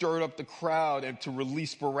priest stirred up the crowd and to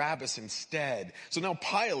release Barabbas instead. So now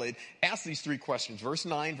Pilate asks these three questions, verse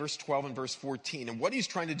 9, verse 12, and verse 14. And what he's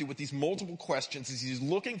trying to do with these multiple questions is he's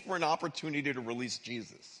looking for an opportunity to release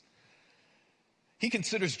Jesus. He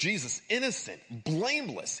considers Jesus innocent,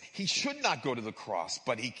 blameless. He should not go to the cross,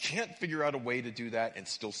 but he can't figure out a way to do that and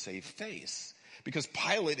still save face. Because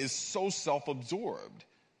Pilate is so self-absorbed.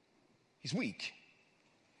 He's weak.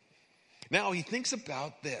 Now he thinks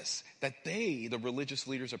about this, that the religious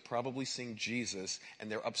leaders, are probably seeing Jesus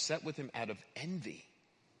and they're upset with him out of envy.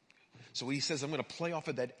 So he says, I'm going to play off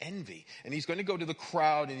of that envy. And he's going to go to the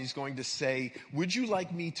crowd and he's going to say, would you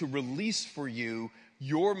like me to release for you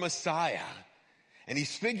your Messiah? And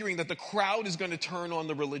he's figuring that the crowd is going to turn on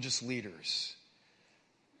the religious leaders.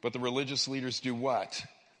 But the religious leaders do what?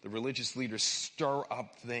 The religious leaders stir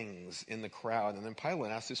up things in the crowd. And then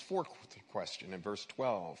Pilate asks his fourth question in verse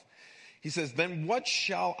 12. He says, then what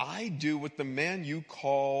shall I do with the man you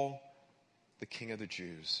call the King of the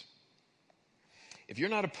Jews? If you're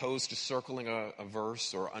not opposed to circling a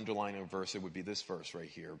verse or underlining a verse, it would be this verse right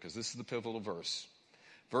here, because this is the pivotal verse.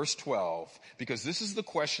 Verse 12, because this is the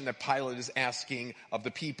question that Pilate is asking of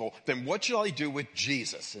the people. Then what shall I do with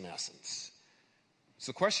Jesus, in essence? It's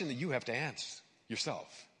the question that you have to answer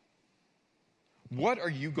yourself. What are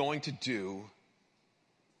you going to do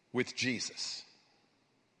with Jesus?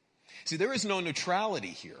 See, there is no neutrality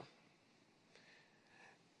here.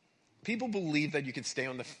 People believe that you can stay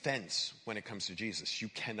on the fence when it comes to Jesus. You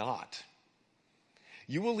cannot.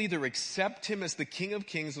 You will either accept him as the King of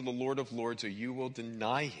Kings and the Lord of Lords, or you will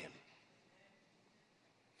deny him.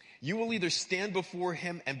 You will either stand before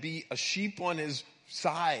him and be a sheep on his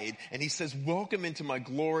side, and he says, welcome into my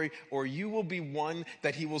glory, or you will be one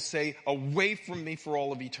that he will say, away from me for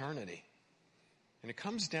all of eternity. And it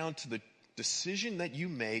comes down to the decision that you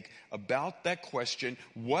make about that question,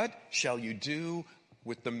 what shall you do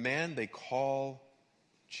with the man they call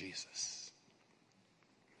Jesus?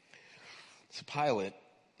 So Pilate,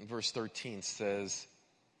 in verse 13 says,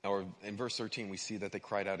 or in verse 13 we see that they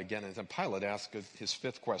cried out again, and then Pilate asked his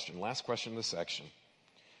fifth question, last question in the section.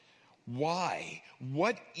 Why?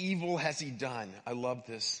 What evil has he done? I love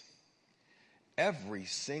this. Every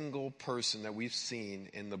single person that we've seen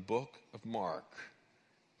in the book of Mark,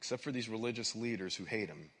 except for these religious leaders who hate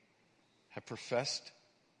him, have professed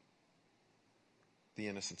the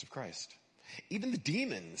innocence of Christ. Even the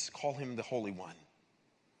demons call him the Holy One.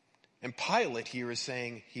 And Pilate here is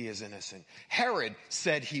saying he is innocent. Herod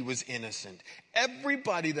said he was innocent.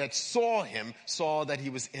 Everybody that saw him saw that he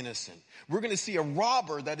was innocent. We're going to see a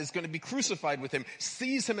robber that is going to be crucified with him,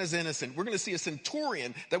 sees him as innocent. We're going to see a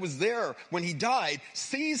centurion that was there when he died,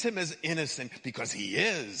 sees him as innocent because he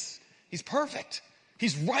is. He's perfect.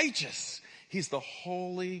 He's righteous. He's the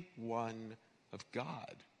Holy One of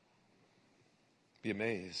God. Be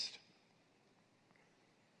amazed.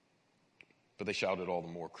 But they shouted all the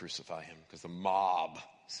more, crucify him, because the mob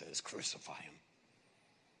says, crucify him.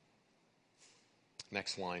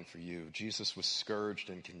 Next line for you. Jesus was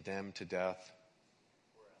scourged and condemned to death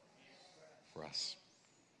for us.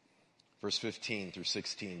 Verse 15 through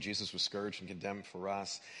 16, Jesus was scourged and condemned for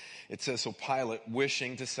us. It says, so Pilate,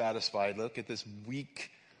 wishing to satisfy, look at this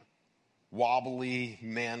weak, wobbly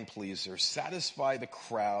man-pleaser, satisfy the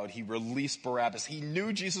crowd. He released Barabbas. He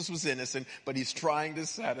knew Jesus was innocent, but he's trying to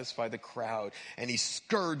satisfy the crowd. And he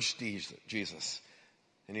scourged Jesus,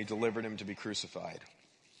 and he delivered him to be crucified.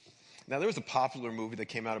 Now, there was a popular movie that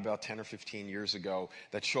came out about 10 or 15 years ago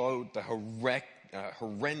that showed the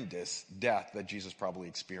horrendous death that Jesus probably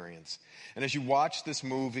experienced. And as you watched this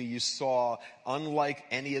movie, you saw, unlike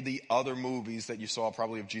any of the other movies that you saw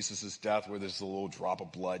probably of Jesus' death where there's a little drop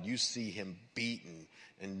of blood, you see him beaten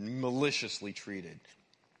and maliciously treated.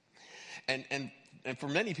 And for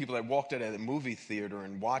many people that walked out of the movie theater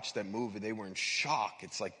and watched that movie, they were in shock.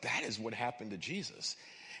 It's like, that is what happened to Jesus.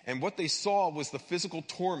 And what they saw was the physical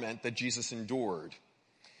torment that Jesus endured.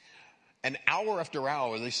 And hour after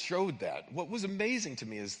hour, they showed that. What was amazing to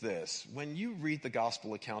me is this. When you read the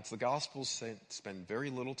gospel accounts, the gospels spend very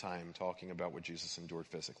little time talking about what Jesus endured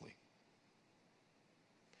physically.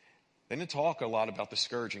 They didn't talk a lot about the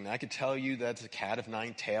scourging. Now, I could tell you that's a cat of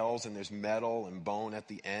nine tails and there's metal and bone at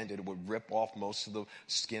the end. It would rip off most of the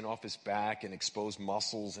skin off his back and expose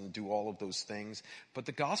muscles and do all of those things. But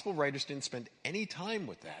the gospel writers didn't spend any time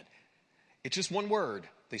with that. It's just one word.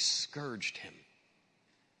 They scourged him.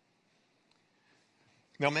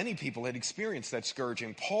 Now, many people had experienced that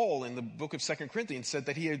scourging. Paul, in the book of 2 Corinthians, said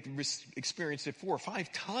that he had experienced it 4 or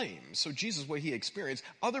 5 times. So Jesus, what he experienced,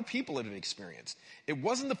 other people had experienced. It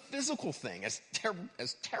wasn't the physical thing, as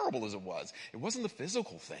terrible as it was. It wasn't the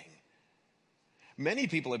physical thing. Many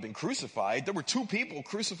people had been crucified. There were 2 people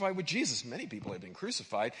crucified with Jesus. Many people had been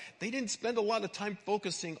crucified. They didn't spend a lot of time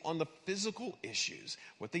focusing on the physical issues.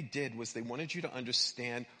 What they did was they wanted you to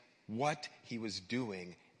understand what he was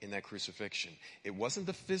doing in that crucifixion. It wasn't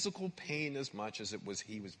the physical pain as much as it was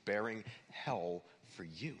he was bearing hell for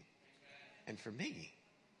you and for me.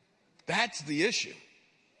 That's the issue.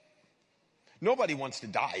 Nobody wants to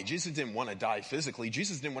die. Jesus didn't want to die physically.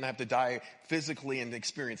 Jesus didn't want to have to die physically and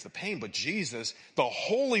experience the pain. But Jesus, the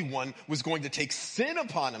Holy One, was going to take sin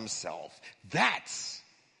upon himself.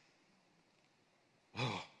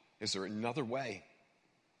 Is there another way?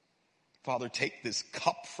 Father, take this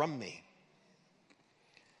cup from me.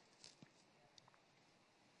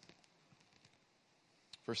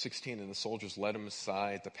 Verse 16, and the soldiers led him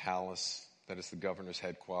aside the palace, that is the governor's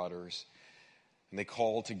headquarters, and they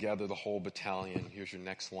called together the whole battalion. Here's your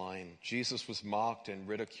next line. Jesus was mocked and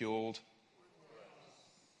ridiculed.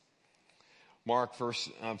 Mark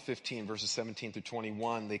 15, verses 17 through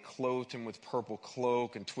 21, they clothed him with purple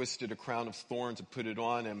cloak and twisted a crown of thorns and put it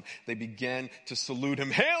on him. They began to salute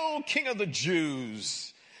him, "Hail, King of the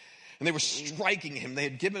Jews!" And they were striking him. They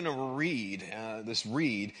had given him a reed, this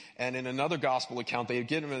reed. And in another gospel account, they had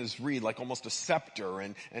given him this reed, like almost a scepter.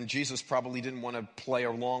 And Jesus probably didn't want to play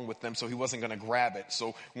along with them, so he wasn't going to grab it.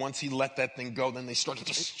 So once he let that thing go, then they started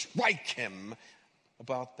to strike him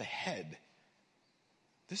about the head.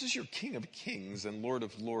 This is your King of Kings and Lord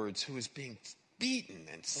of Lords who is being beaten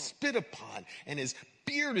and spit upon, and his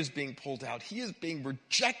beard is being pulled out. He is being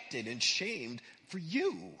rejected and shamed for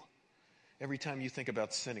you. Every time you think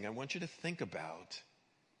about sinning, I want you to think about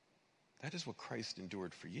that is what Christ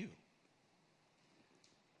endured for you.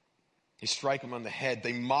 They strike him on the head.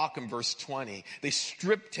 They mock him, verse 20. They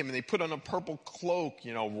stripped him and they put on a purple cloak,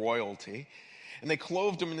 royalty. And they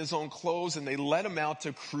clothed him in his own clothes and they led him out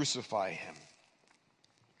to crucify him.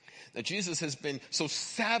 Now, Jesus has been so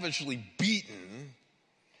savagely beaten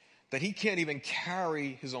that he can't even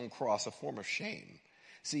carry his own cross, a form of shame.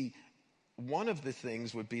 See, one of the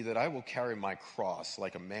things would be that I will carry my cross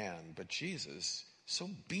like a man, but Jesus, so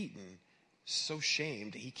beaten, so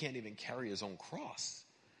shamed, he can't even carry his own cross.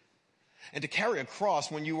 And to carry a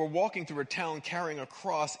cross, when you were walking through a town carrying a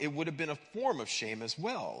cross, it would have been a form of shame as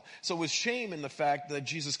well. So it was shame in the fact that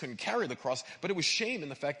Jesus couldn't carry the cross, but it was shame in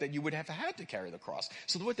the fact that you would have had to carry the cross.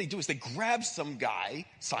 So what they do is they grab some guy,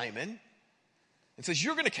 Simon, and says,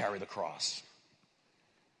 you're going to carry the cross.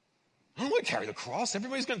 I don't want to carry the cross.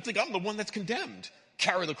 Everybody's going to think I'm the one that's condemned.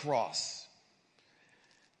 Carry the cross.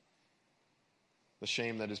 The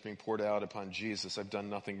shame that is being poured out upon Jesus, I've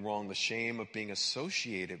done nothing wrong. The shame of being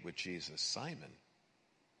associated with Jesus, Simon.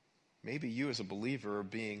 Maybe you as a believer are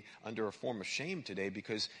being under a form of shame today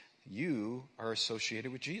because you are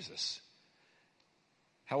associated with Jesus.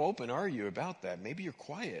 How open are you about that? Maybe you're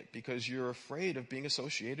quiet because you're afraid of being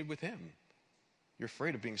associated with him. You're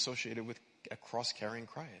afraid of being associated with a cross-carrying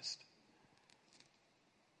Christ.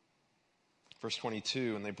 Verse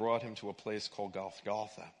 22, and they brought him to a place called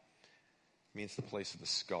Golgotha. Means the place of the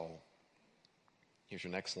skull. Here's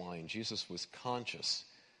your next line. Jesus was conscious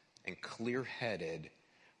and clear-headed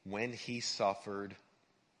when he suffered.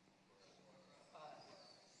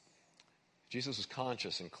 Jesus was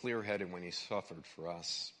conscious and clear-headed when he suffered for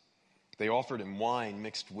us. They offered him wine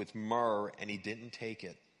mixed with myrrh, and he didn't take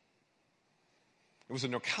it. It was a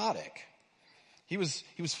narcotic. He was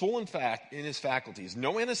full in his faculties.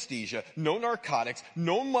 No anesthesia, no narcotics,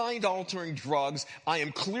 no mind-altering drugs. I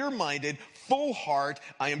am clear-minded, full heart.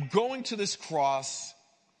 I am going to this cross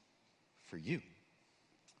for you.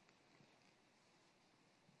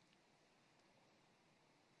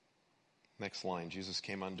 Next line, Jesus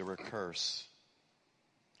came under a curse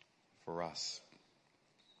for us.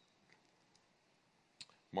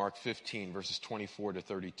 Mark 15, verses 24 to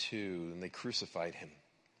 32, and they crucified him.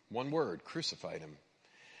 One word, crucified him.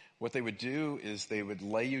 What they would do is they would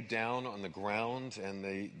lay you down on the ground, and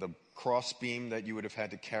the cross beam that you would have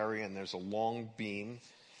had to carry, and there's a long beam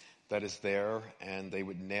that is there, and they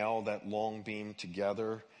would nail that long beam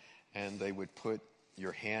together, and they would put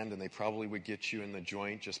your hand, and they probably would get you in the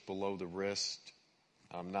joint just below the wrist,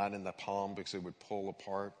 not in the palm because it would pull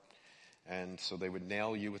apart. And so they would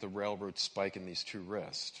nail you with a railroad spike in these two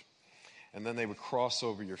wrists. And then they would cross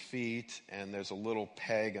over your feet, and there's a little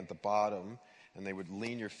peg at the bottom, and they would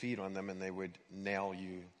lean your feet on them, and they would nail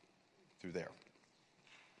you through there.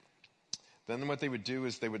 Then what they would do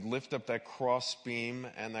is they would lift up that cross beam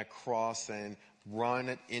and that cross and run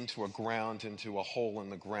it into a hole in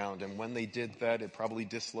the ground. And when they did that, it probably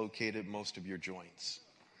dislocated most of your joints.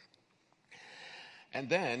 And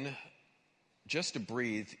then, just to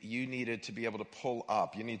breathe, you needed to be able to pull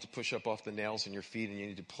up. You need to push up off the nails in your feet, and you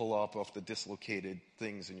need to pull up off the dislocated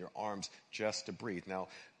things in your arms just to breathe. Now,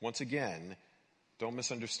 once again, don't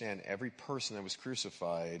misunderstand. Every person that was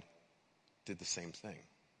crucified did the same thing.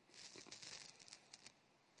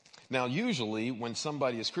 Now, usually, when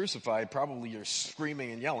somebody is crucified, probably you're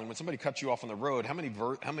screaming and yelling. When somebody cuts you off on the road, how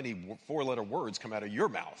many four-letter words come out of your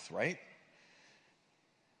mouth, right?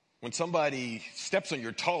 When somebody steps on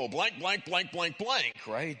your toe, blank, blank, blank, blank, blank,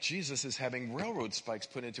 right? Jesus is having railroad spikes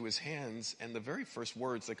put into his hands, and the very first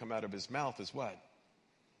words that come out of his mouth is what?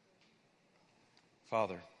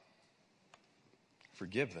 Father,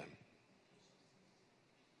 forgive them.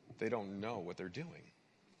 They don't know what they're doing.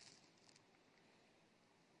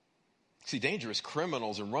 See, dangerous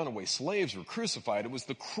criminals and runaway slaves were crucified. It was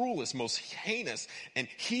the cruelest, most heinous, and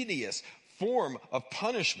hideous form of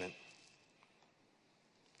punishment.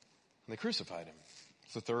 And they crucified him.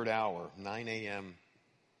 It's the third hour, 9 a.m.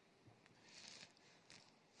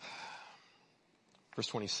 Verse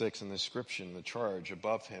 26 in the description, the charge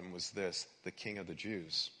above him was this: the King of the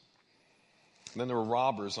Jews. And then there were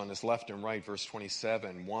robbers on his left and right, verse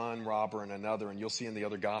 27, one robber and another. And you'll see in the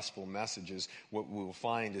other gospel messages, what we will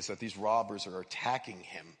find is that these robbers are attacking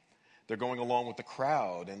him. They're going along with the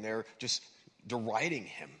crowd, and they're just deriding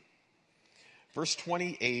him. Verse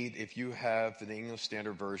 28, if you have the English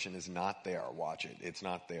Standard Version, is not there. Watch it. It's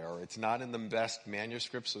not there. It's not in the best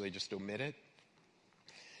manuscript, so they just omit it.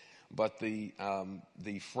 But the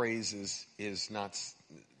phrase is not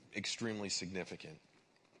extremely significant.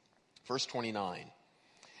 Verse 29,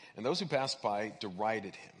 and those who passed by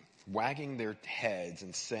derided him, wagging their heads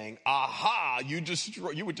and saying, aha, you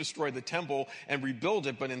would destroy the temple and rebuild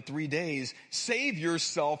it, but in 3 days, save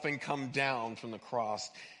yourself and come down from the cross.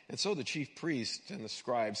 And so the chief priests and the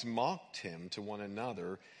scribes mocked him to one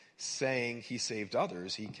another, saying, he saved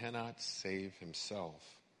others, he cannot save himself.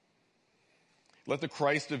 Let the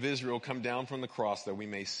Christ of Israel come down from the cross that we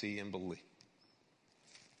may see and believe.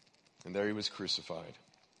 And there he was crucified.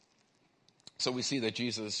 So we see that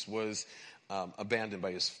Jesus was abandoned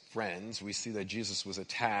by his friends. We see that Jesus was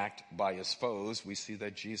attacked by his foes. We see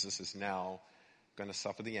that Jesus is now going to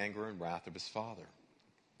suffer the anger and wrath of his Father.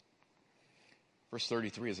 Verse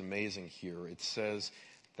 33 is amazing here. It says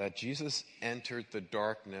that Jesus entered the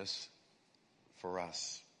darkness for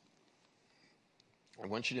us. I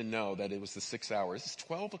want you to know that it was the 6 hours. It's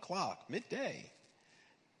 12 o'clock, midday.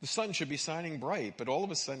 The sun should be shining bright, but all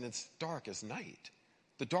of a sudden it's dark as night.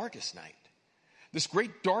 The darkest night. This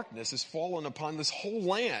great darkness has fallen upon this whole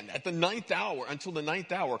land at the 9th hour, until the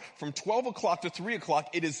 9th hour. From 12 o'clock to 3 o'clock,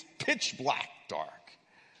 it is pitch black dark.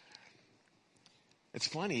 It's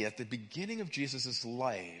funny, at the beginning of Jesus'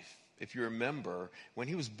 life, if you remember, when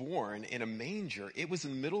he was born in a manger, it was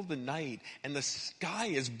in the middle of the night, and the sky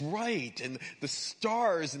is bright, and the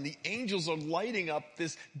stars and the angels are lighting up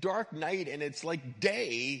this dark night, and it's like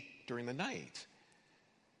day during the night.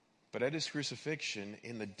 But at his crucifixion,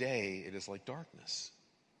 in the day, it is like darkness.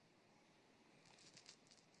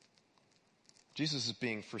 Jesus is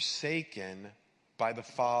being forsaken by the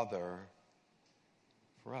Father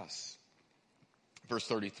for us. Verse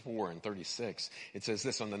 34 and 36, it says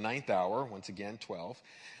this: on the 9th hour, once again, 12,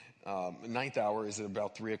 9th hour is at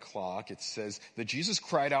about 3 o'clock. It says that Jesus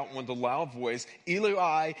cried out with a loud voice,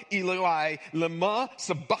 Eloi, Eloi, lema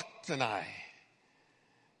sabachthani.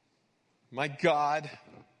 My God,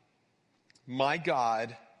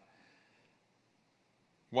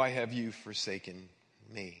 why have you forsaken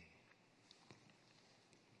me?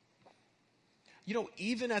 You know,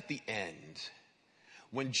 even at the end,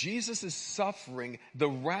 when Jesus is suffering the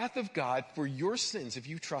wrath of God for your sins, if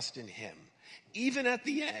you trust in him, even at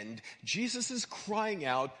the end, Jesus is crying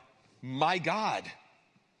out, my God.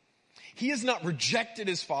 He has not rejected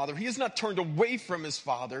his Father. He has not turned away from his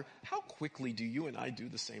Father. How quickly do you and I do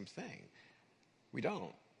the same thing? We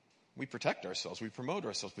don't. We protect ourselves. We promote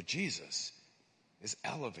ourselves. But Jesus is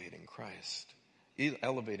elevating Christ,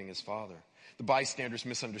 elevating his Father. The bystanders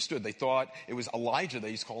misunderstood. They thought it was Elijah that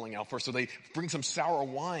he's calling out for, so they bring some sour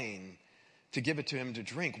wine to give it to him to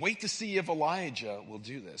drink. Wait to see if Elijah will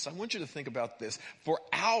do this. I want you to think about this. For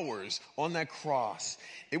hours on that cross,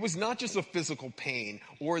 it was not just the physical pain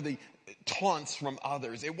or the taunts from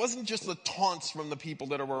others. It wasn't just the taunts from the people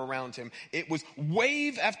that were around him. It was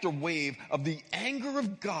wave after wave of the anger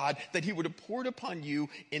of God that he would have poured upon you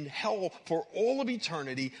in hell for all of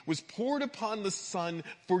eternity, was poured upon the Son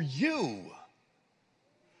for you.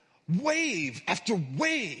 Wave after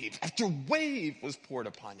wave after wave was poured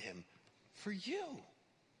upon him for you.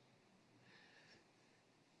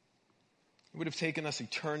 It would have taken us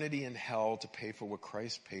eternity in hell to pay for what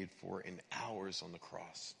Christ paid for in hours on the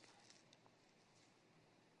cross.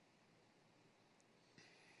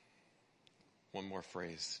 One more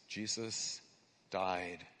phrase. Jesus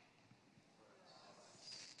died.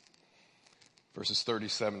 Verses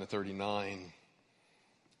 37 to 39.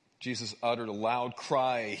 Jesus uttered a loud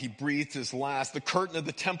cry. He breathed his last. The curtain of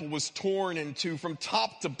the temple was torn in two from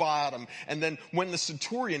top to bottom. And then when the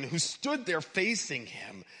centurion who stood there facing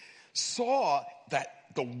him saw that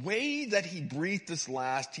the way that he breathed his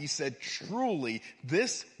last, he said, truly,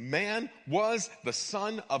 this man was the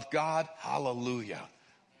Son of God. Hallelujah.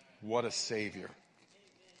 What a Savior.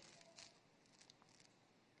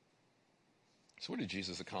 So what did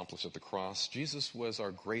Jesus accomplish at the cross? Jesus was our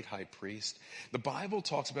great high priest. The Bible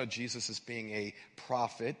talks about Jesus as being a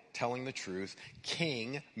prophet, telling the truth,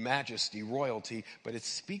 king, majesty, royalty, but it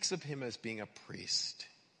speaks of him as being a priest.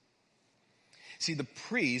 See, the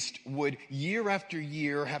priest would year after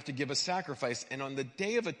year have to give a sacrifice, and on the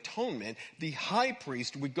Day of Atonement, the high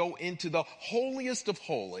priest would go into the holiest of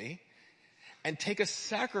holy and take a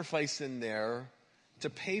sacrifice in there to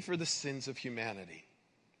pay for the sins of humanity.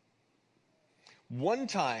 One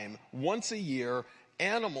time, once a year,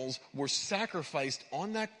 animals were sacrificed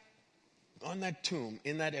on that tomb,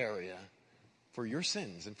 in that area, for your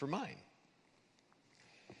sins and for mine.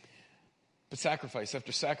 But sacrifice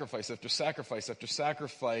after sacrifice after sacrifice after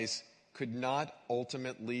sacrifice could not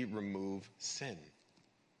ultimately remove sin.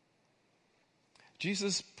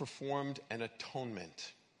 Jesus performed an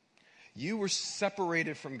atonement. You were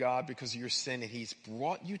separated from God because of your sin, and he's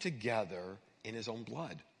brought you together in his own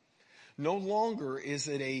blood. No longer is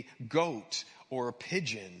it a goat or a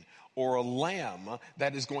pigeon or a lamb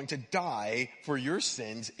that is going to die for your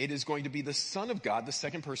sins. It is going to be the Son of God, the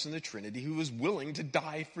second person of the Trinity, who is willing to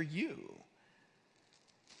die for you.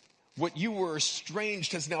 What you were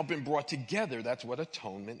estranged has now been brought together. That's what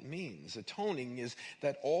atonement means. Atoning is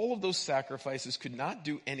that all of those sacrifices could not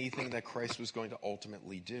do anything that Christ was going to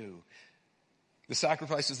ultimately do. The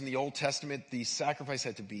sacrifices in the Old Testament, the sacrifice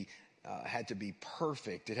had to be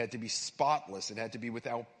perfect. It had to be spotless. It had to be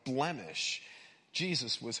without blemish.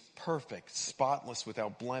 Jesus was perfect, spotless,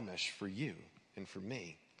 without blemish for you and for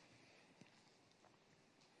me.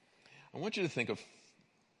 I want you to think of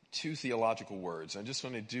two theological words. I just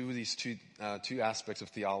want to do these two aspects of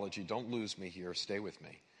theology. Don't lose me here. Stay with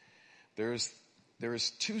me. There's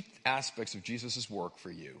two aspects of Jesus' work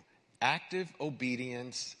for you: active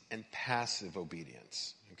obedience and passive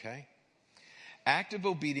obedience. Okay? Active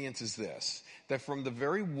obedience is this: that from the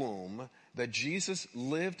very womb that Jesus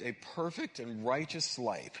lived a perfect and righteous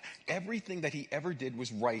life. Everything that he ever did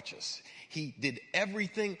was righteous. He did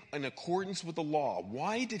everything in accordance with the law.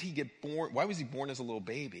 Why did he get born? Why was he born as a little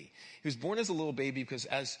baby? He was born as a little baby because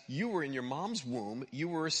as you were in your mom's womb, you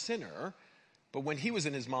were a sinner. But when he was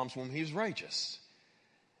in his mom's womb, he was righteous.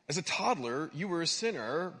 As a toddler, you were a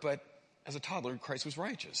sinner, but as a toddler, Christ was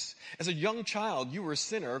righteous. As a young child, you were a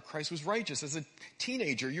sinner, Christ was righteous. As a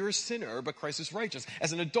teenager, you're a sinner, but Christ is righteous.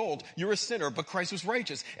 As an adult, you're a sinner, but Christ was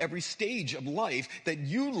righteous. Every stage of life that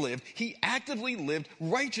you lived, he actively lived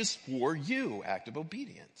righteous for you, active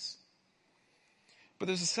obedience. But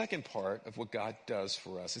there's a second part of what God does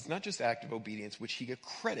for us. It's not just active obedience, which he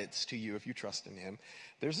credits to you if you trust in him.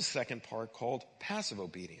 There's a second part called passive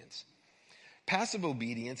obedience. Passive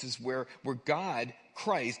obedience is where God,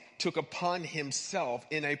 Christ, took upon himself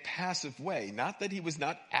in a passive way. Not that he was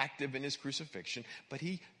not active in his crucifixion, but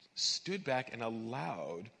he stood back and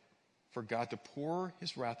allowed for God to pour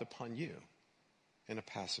his wrath upon you in a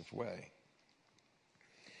passive way.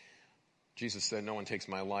 Jesus said, "No one takes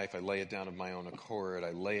my life. I lay it down of my own accord.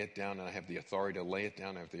 I lay it down and I have the authority to lay it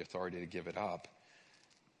down. I have the authority to give it up."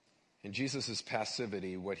 In Jesus'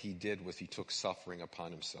 passivity, what he did was he took suffering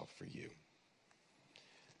upon himself for you.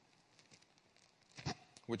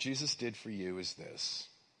 What Jesus did for you is this.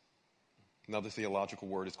 Another theological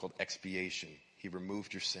word is called expiation. He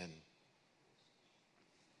removed your sin.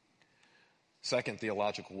 Second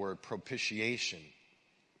theological word, propitiation.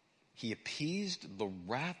 He appeased the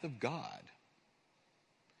wrath of God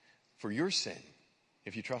for your sin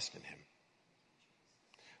if you trust in him.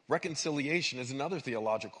 Reconciliation is another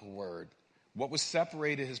theological word. What was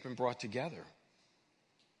separated has been brought together.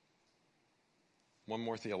 One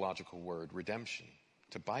more theological word, redemption.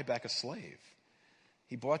 To buy back a slave.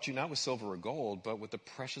 He bought you not with silver or gold, but with the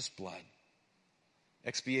precious blood.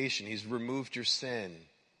 Expiation, he's removed your sin.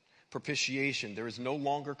 Propitiation, there is no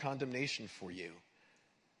longer condemnation for you.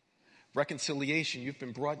 Reconciliation, you've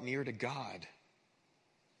been brought near to God.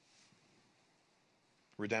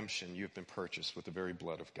 Redemption, you've been purchased with the very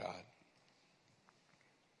blood of God.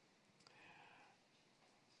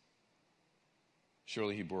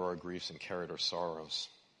 Surely he bore our griefs and carried our sorrows.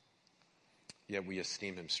 Yet we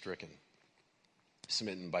esteem him stricken,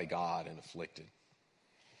 smitten by God and afflicted.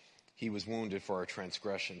 He was wounded for our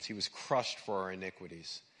transgressions. He was crushed for our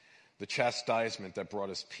iniquities. The chastisement that brought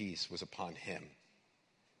us peace was upon him.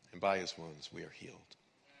 And by his wounds we are healed.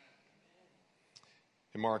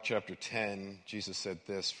 In Mark chapter 10, Jesus said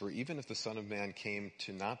this: "For even if the Son of Man came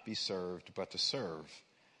to not be served, but to serve,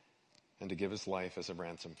 and to give his life as a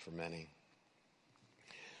ransom for many."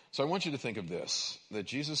 So I want you to think of this, that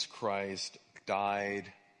Jesus Christ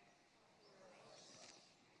died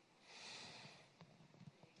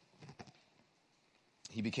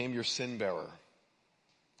He became your sin bearer.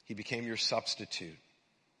 He became your substitute.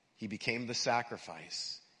 He became the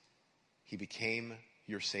sacrifice. He became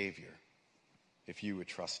your Savior, if you would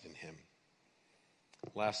trust in him.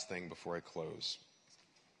 Last thing before I close.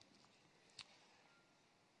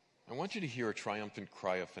 I want you to hear a triumphant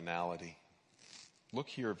cry of finality. Look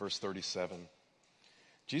here at verse 37.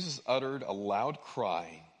 Jesus uttered a loud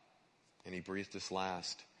cry, and he breathed his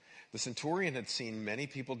last. The centurion had seen many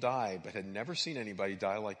people die, but had never seen anybody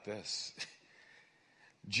die like this.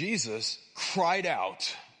 Jesus cried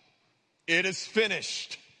out, "It is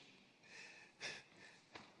finished."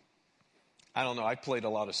 I don't know, I played a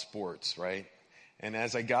lot of sports, right? And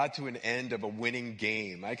as I got to an end of a winning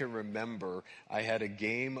game, I can remember I had a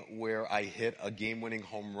game where I hit a game-winning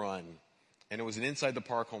home run. And it was an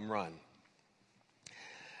inside-the-park home run.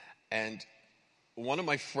 And one of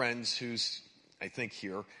my friends who's, I think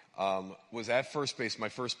here, was at first base, my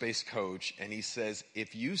first base coach, and he says,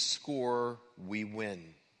 "If you score, we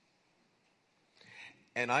win."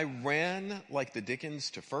 And I ran like the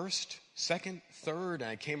Dickens to first, second, third,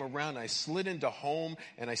 and I came around, and I slid into home,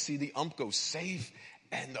 and I see the ump go safe,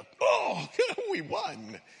 and we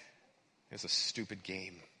won. It was a stupid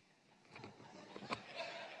game.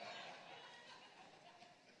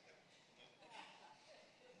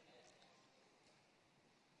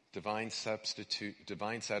 Divine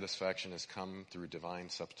satisfaction has come through divine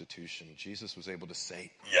substitution. Jesus was able to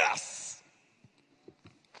say, "Yes,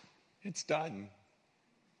 it's done."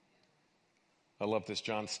 I love this.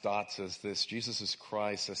 John Stott says this: Jesus'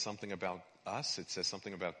 cry says something about us, it says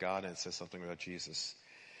something about God, and it says something about Jesus.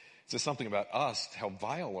 It It says something about us, how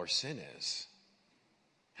vile our sin is,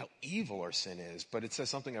 how evil our sin is. But it says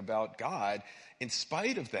something about God. In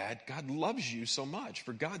spite of that, God loves you so much.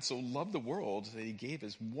 For God so loved the world that he gave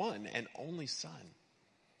his one and only Son.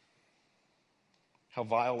 How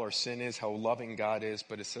vile our sin is, how loving God is.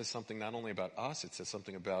 But it says something not only about us, it says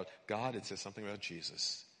something about God, it says something about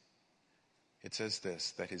Jesus. It says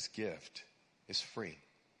this, that his gift is free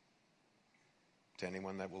to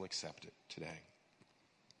anyone that will accept it today.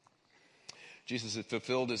 Jesus had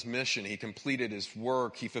fulfilled his mission. He completed his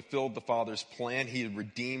work. He fulfilled the Father's plan. He had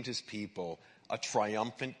redeemed his people. A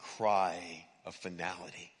triumphant cry of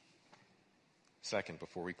finality. Second,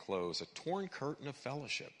 before we close, a torn curtain of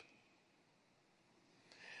fellowship.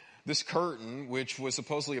 This curtain, which was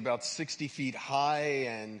supposedly about 60 feet high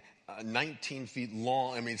and 19 feet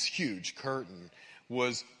long, it's huge curtain,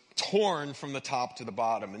 was torn from the top to the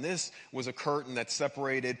bottom. And this was a curtain that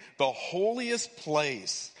separated the holiest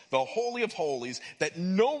place, the Holy of Holies, that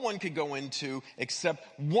no one could go into except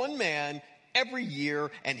one man every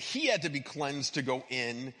year, and he had to be cleansed to go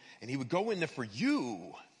in, and he would go in there for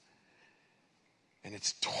you. And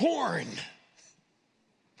it's torn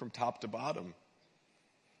from top to bottom.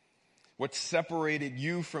 What separated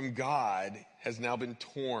you from God has now been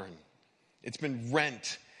torn. It's been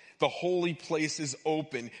rent. The holy place is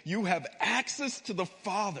open. You have access to the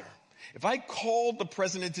Father. If I called the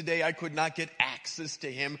president today, I could not get access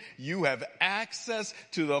to him. You have access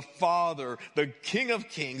to the Father, the King of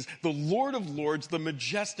Kings, the Lord of Lords, the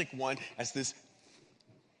majestic one, as this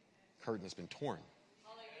curtain has been torn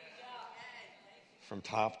from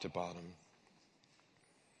top to bottom.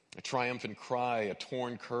 A triumphant cry, a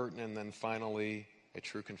torn curtain, and then finally a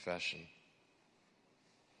true confession.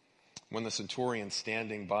 When the centurion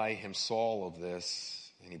standing by him saw all of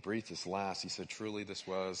this, and he breathed his last, he said, truly this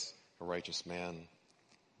was a righteous man.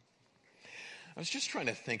 I was just trying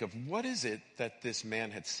to think of what is it that this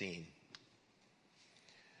man had seen.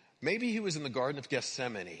 Maybe he was in the Garden of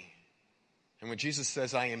Gethsemane, and when Jesus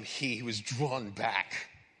says, I am he was drawn back.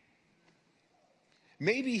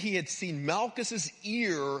 Maybe he had seen Malchus's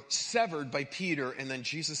ear severed by Peter and then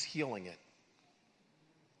Jesus healing it.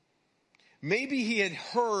 Maybe he had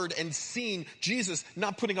heard and seen Jesus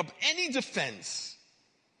not putting up any defense.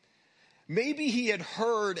 Maybe he had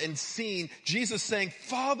heard and seen Jesus saying,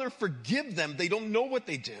 Father, forgive them. They don't know what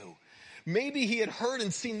they do. Maybe he had heard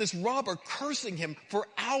and seen this robber cursing him for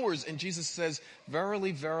hours. And Jesus says,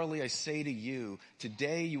 verily, verily, I say to you,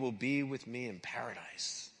 today you will be with me in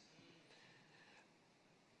paradise.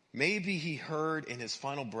 Maybe he heard in his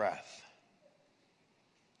final breath,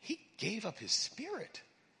 he gave up his spirit.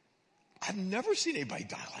 I've never seen anybody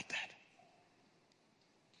die like that.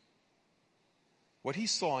 What he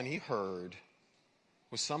saw and he heard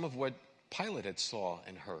was some of what Pilate had saw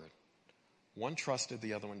and heard. One trusted,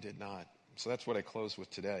 the other one did not. So that's what I close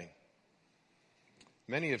with today.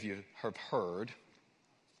 Many of you have heard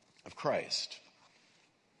of Christ.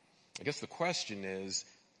 I guess the question is,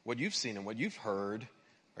 what you've seen and what you've heard,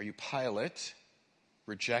 are you Pilate,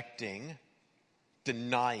 rejecting,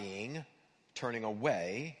 denying, turning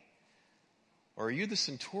away? Or are you the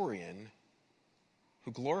centurion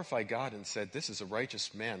who glorified God and said, this is a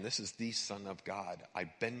righteous man, this is the Son of God, I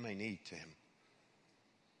bend my knee to him?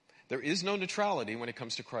 There is no neutrality when it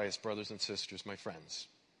comes to Christ, brothers and sisters, my friends.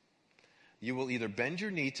 You will either bend your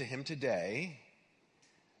knee to him today,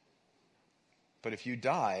 but if you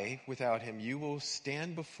die without him, you will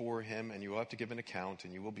stand before him and you will have to give an account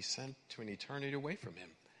and you will be sent to an eternity away from him.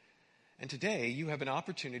 And today you have an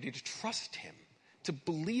opportunity to trust him, to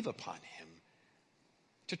believe upon him,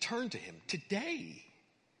 to turn to him today.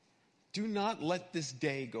 Do not let this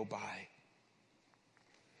day go by.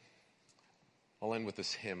 I'll end with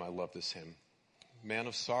this hymn. I love this hymn. Man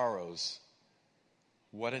of Sorrows,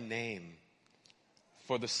 what a name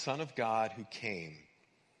for the Son of God who came,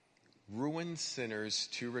 ruined sinners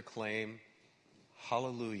to reclaim.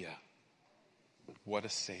 Hallelujah, what a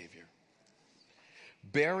Savior.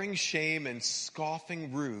 Bearing shame and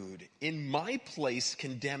scoffing rude, in my place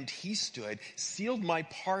condemned he stood, sealed my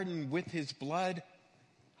pardon with his blood.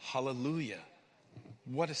 Hallelujah,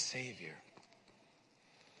 what a Savior.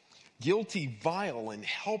 Guilty, vile, and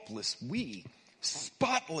helpless we,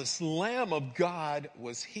 spotless Lamb of God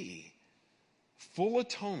was he. Full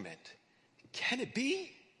atonement, can it be?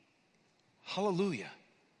 Hallelujah,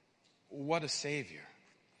 what a Savior.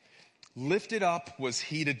 Lifted up was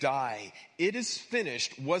he to die. It is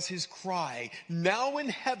finished was his cry. Now in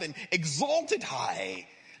heaven, exalted high.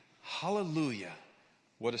 Hallelujah,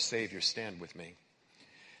 what a Savior. Stand with me.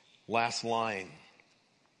 Last line.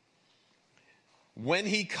 When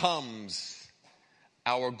he comes,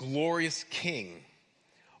 our glorious King,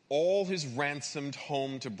 all his ransomed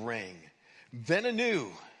home to bring. Then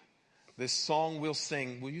anew, this song we'll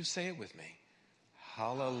sing. Will you say it with me?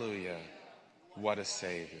 Hallelujah, what a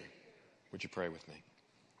Savior. Would you pray with me?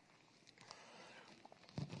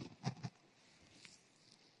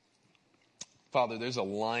 Father, there's a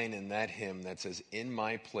line in that hymn that says, in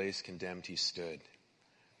my place condemned he stood.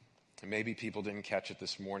 And maybe people didn't catch it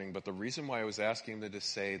this morning, but the reason why I was asking them to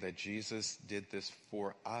say that Jesus did this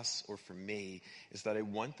for us or for me is that I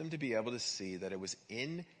want them to be able to see that it was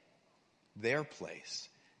in their place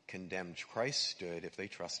condemned Christ stood if they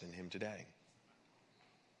trust in him today.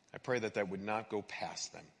 I pray that that would not go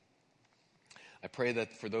past them. I pray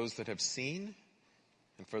that for those that have seen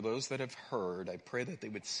and for those that have heard, I pray that they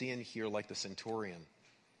would see and hear like the centurion,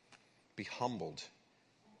 be humbled.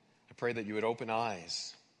 I pray that you would open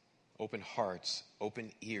eyes, open hearts,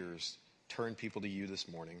 open ears, turn people to you this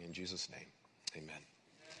morning. In Jesus' name, amen.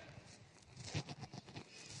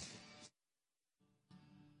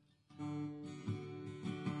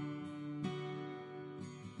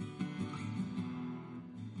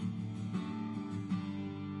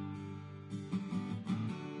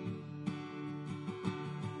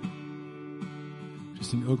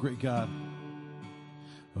 Sing, oh great God.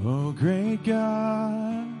 Oh great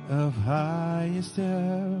God of highest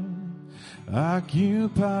heaven,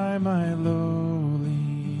 occupy my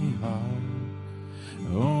lowly heart.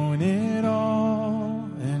 Own it all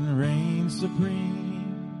and reign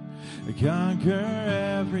supreme.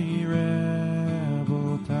 Conquer every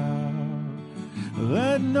rebel power.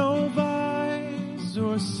 Let no vice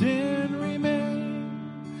or sin remain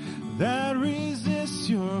that resists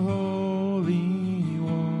your holy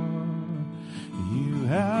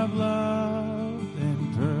have loved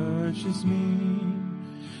and purchased me,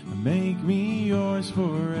 make me yours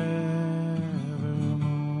forevermore.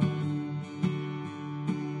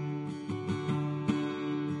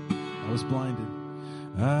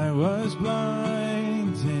 I was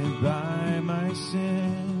blinded by my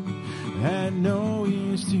sin, had no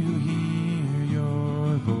ears to hear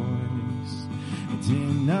your voice,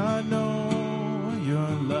 did not know your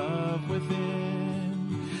love within,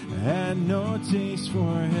 had no taste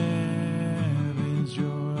for heaven's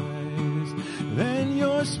joys. Then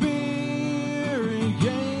your spirit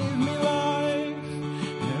gave me life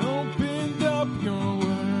and opened up your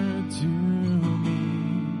word to me.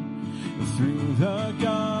 Through the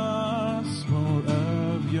gospel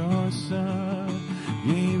of your Son,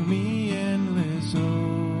 gave me endless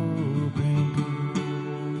hope and peace.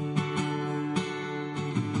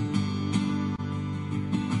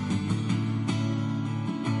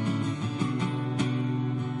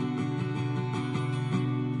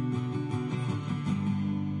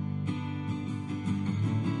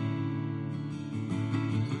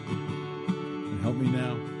 Help me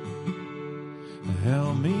now.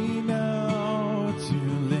 Help me now to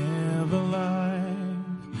live a life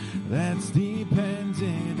that's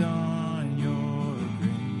dependent on your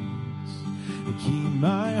grace. Keep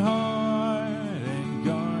my heart and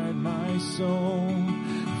guard my soul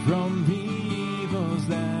from the evils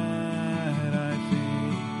that I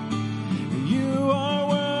face. You are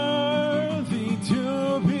worthy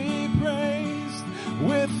to be praised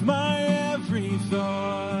with my every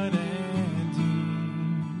thought and deed.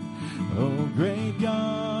 Oh, great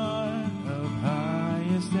God of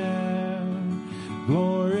highest heaven,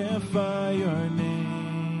 glorify your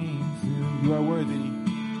name through. You are worthy.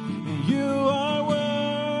 You are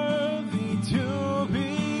worthy to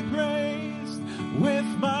be praised with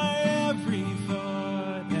my every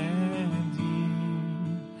thought and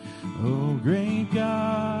deed. Oh, great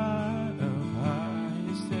God of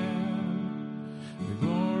highest heaven,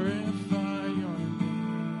 glorify your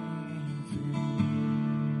name through.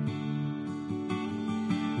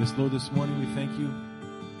 Yes, Lord, this morning we thank you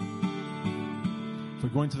for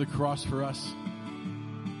going to the cross for us,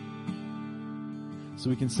 so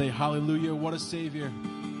we can say, hallelujah, what a Savior.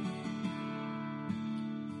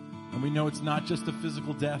 And we know it's not just a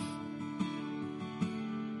physical death,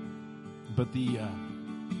 but the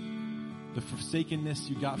forsakenness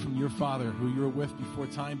you got from your Father, who you were with before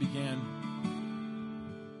time began,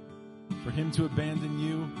 for him to abandon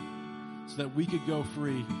you so that we could go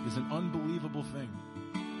free is an unbelievable thing.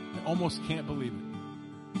 I almost can't believe it.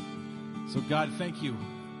 So God, thank you.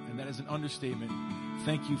 And that is an understatement.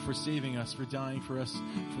 Thank you for saving us, for dying for us,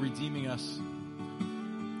 for redeeming us,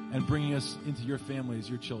 and bringing us into your family as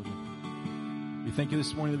your children. We thank you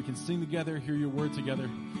this morning that we can sing together, hear your word together.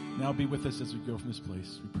 Now be with us as we go from this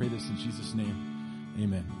place. We pray this in Jesus' name.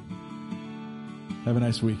 Amen. Have a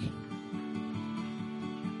nice week.